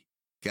easy.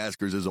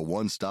 Caskers is a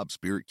one-stop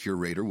spirit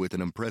curator with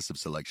an impressive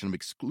selection of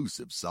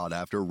exclusive,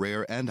 sought-after,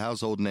 rare, and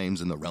household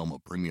names in the realm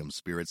of premium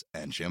spirits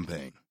and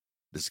champagne.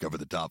 Discover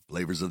the top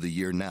flavors of the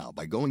year now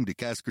by going to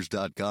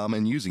Caskers.com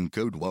and using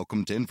code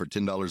WELCOME10 for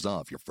 $10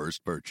 off your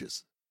first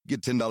purchase. Get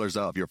 $10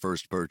 off your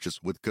first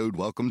purchase with code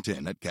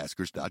WELCOME10 at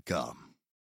Caskers.com.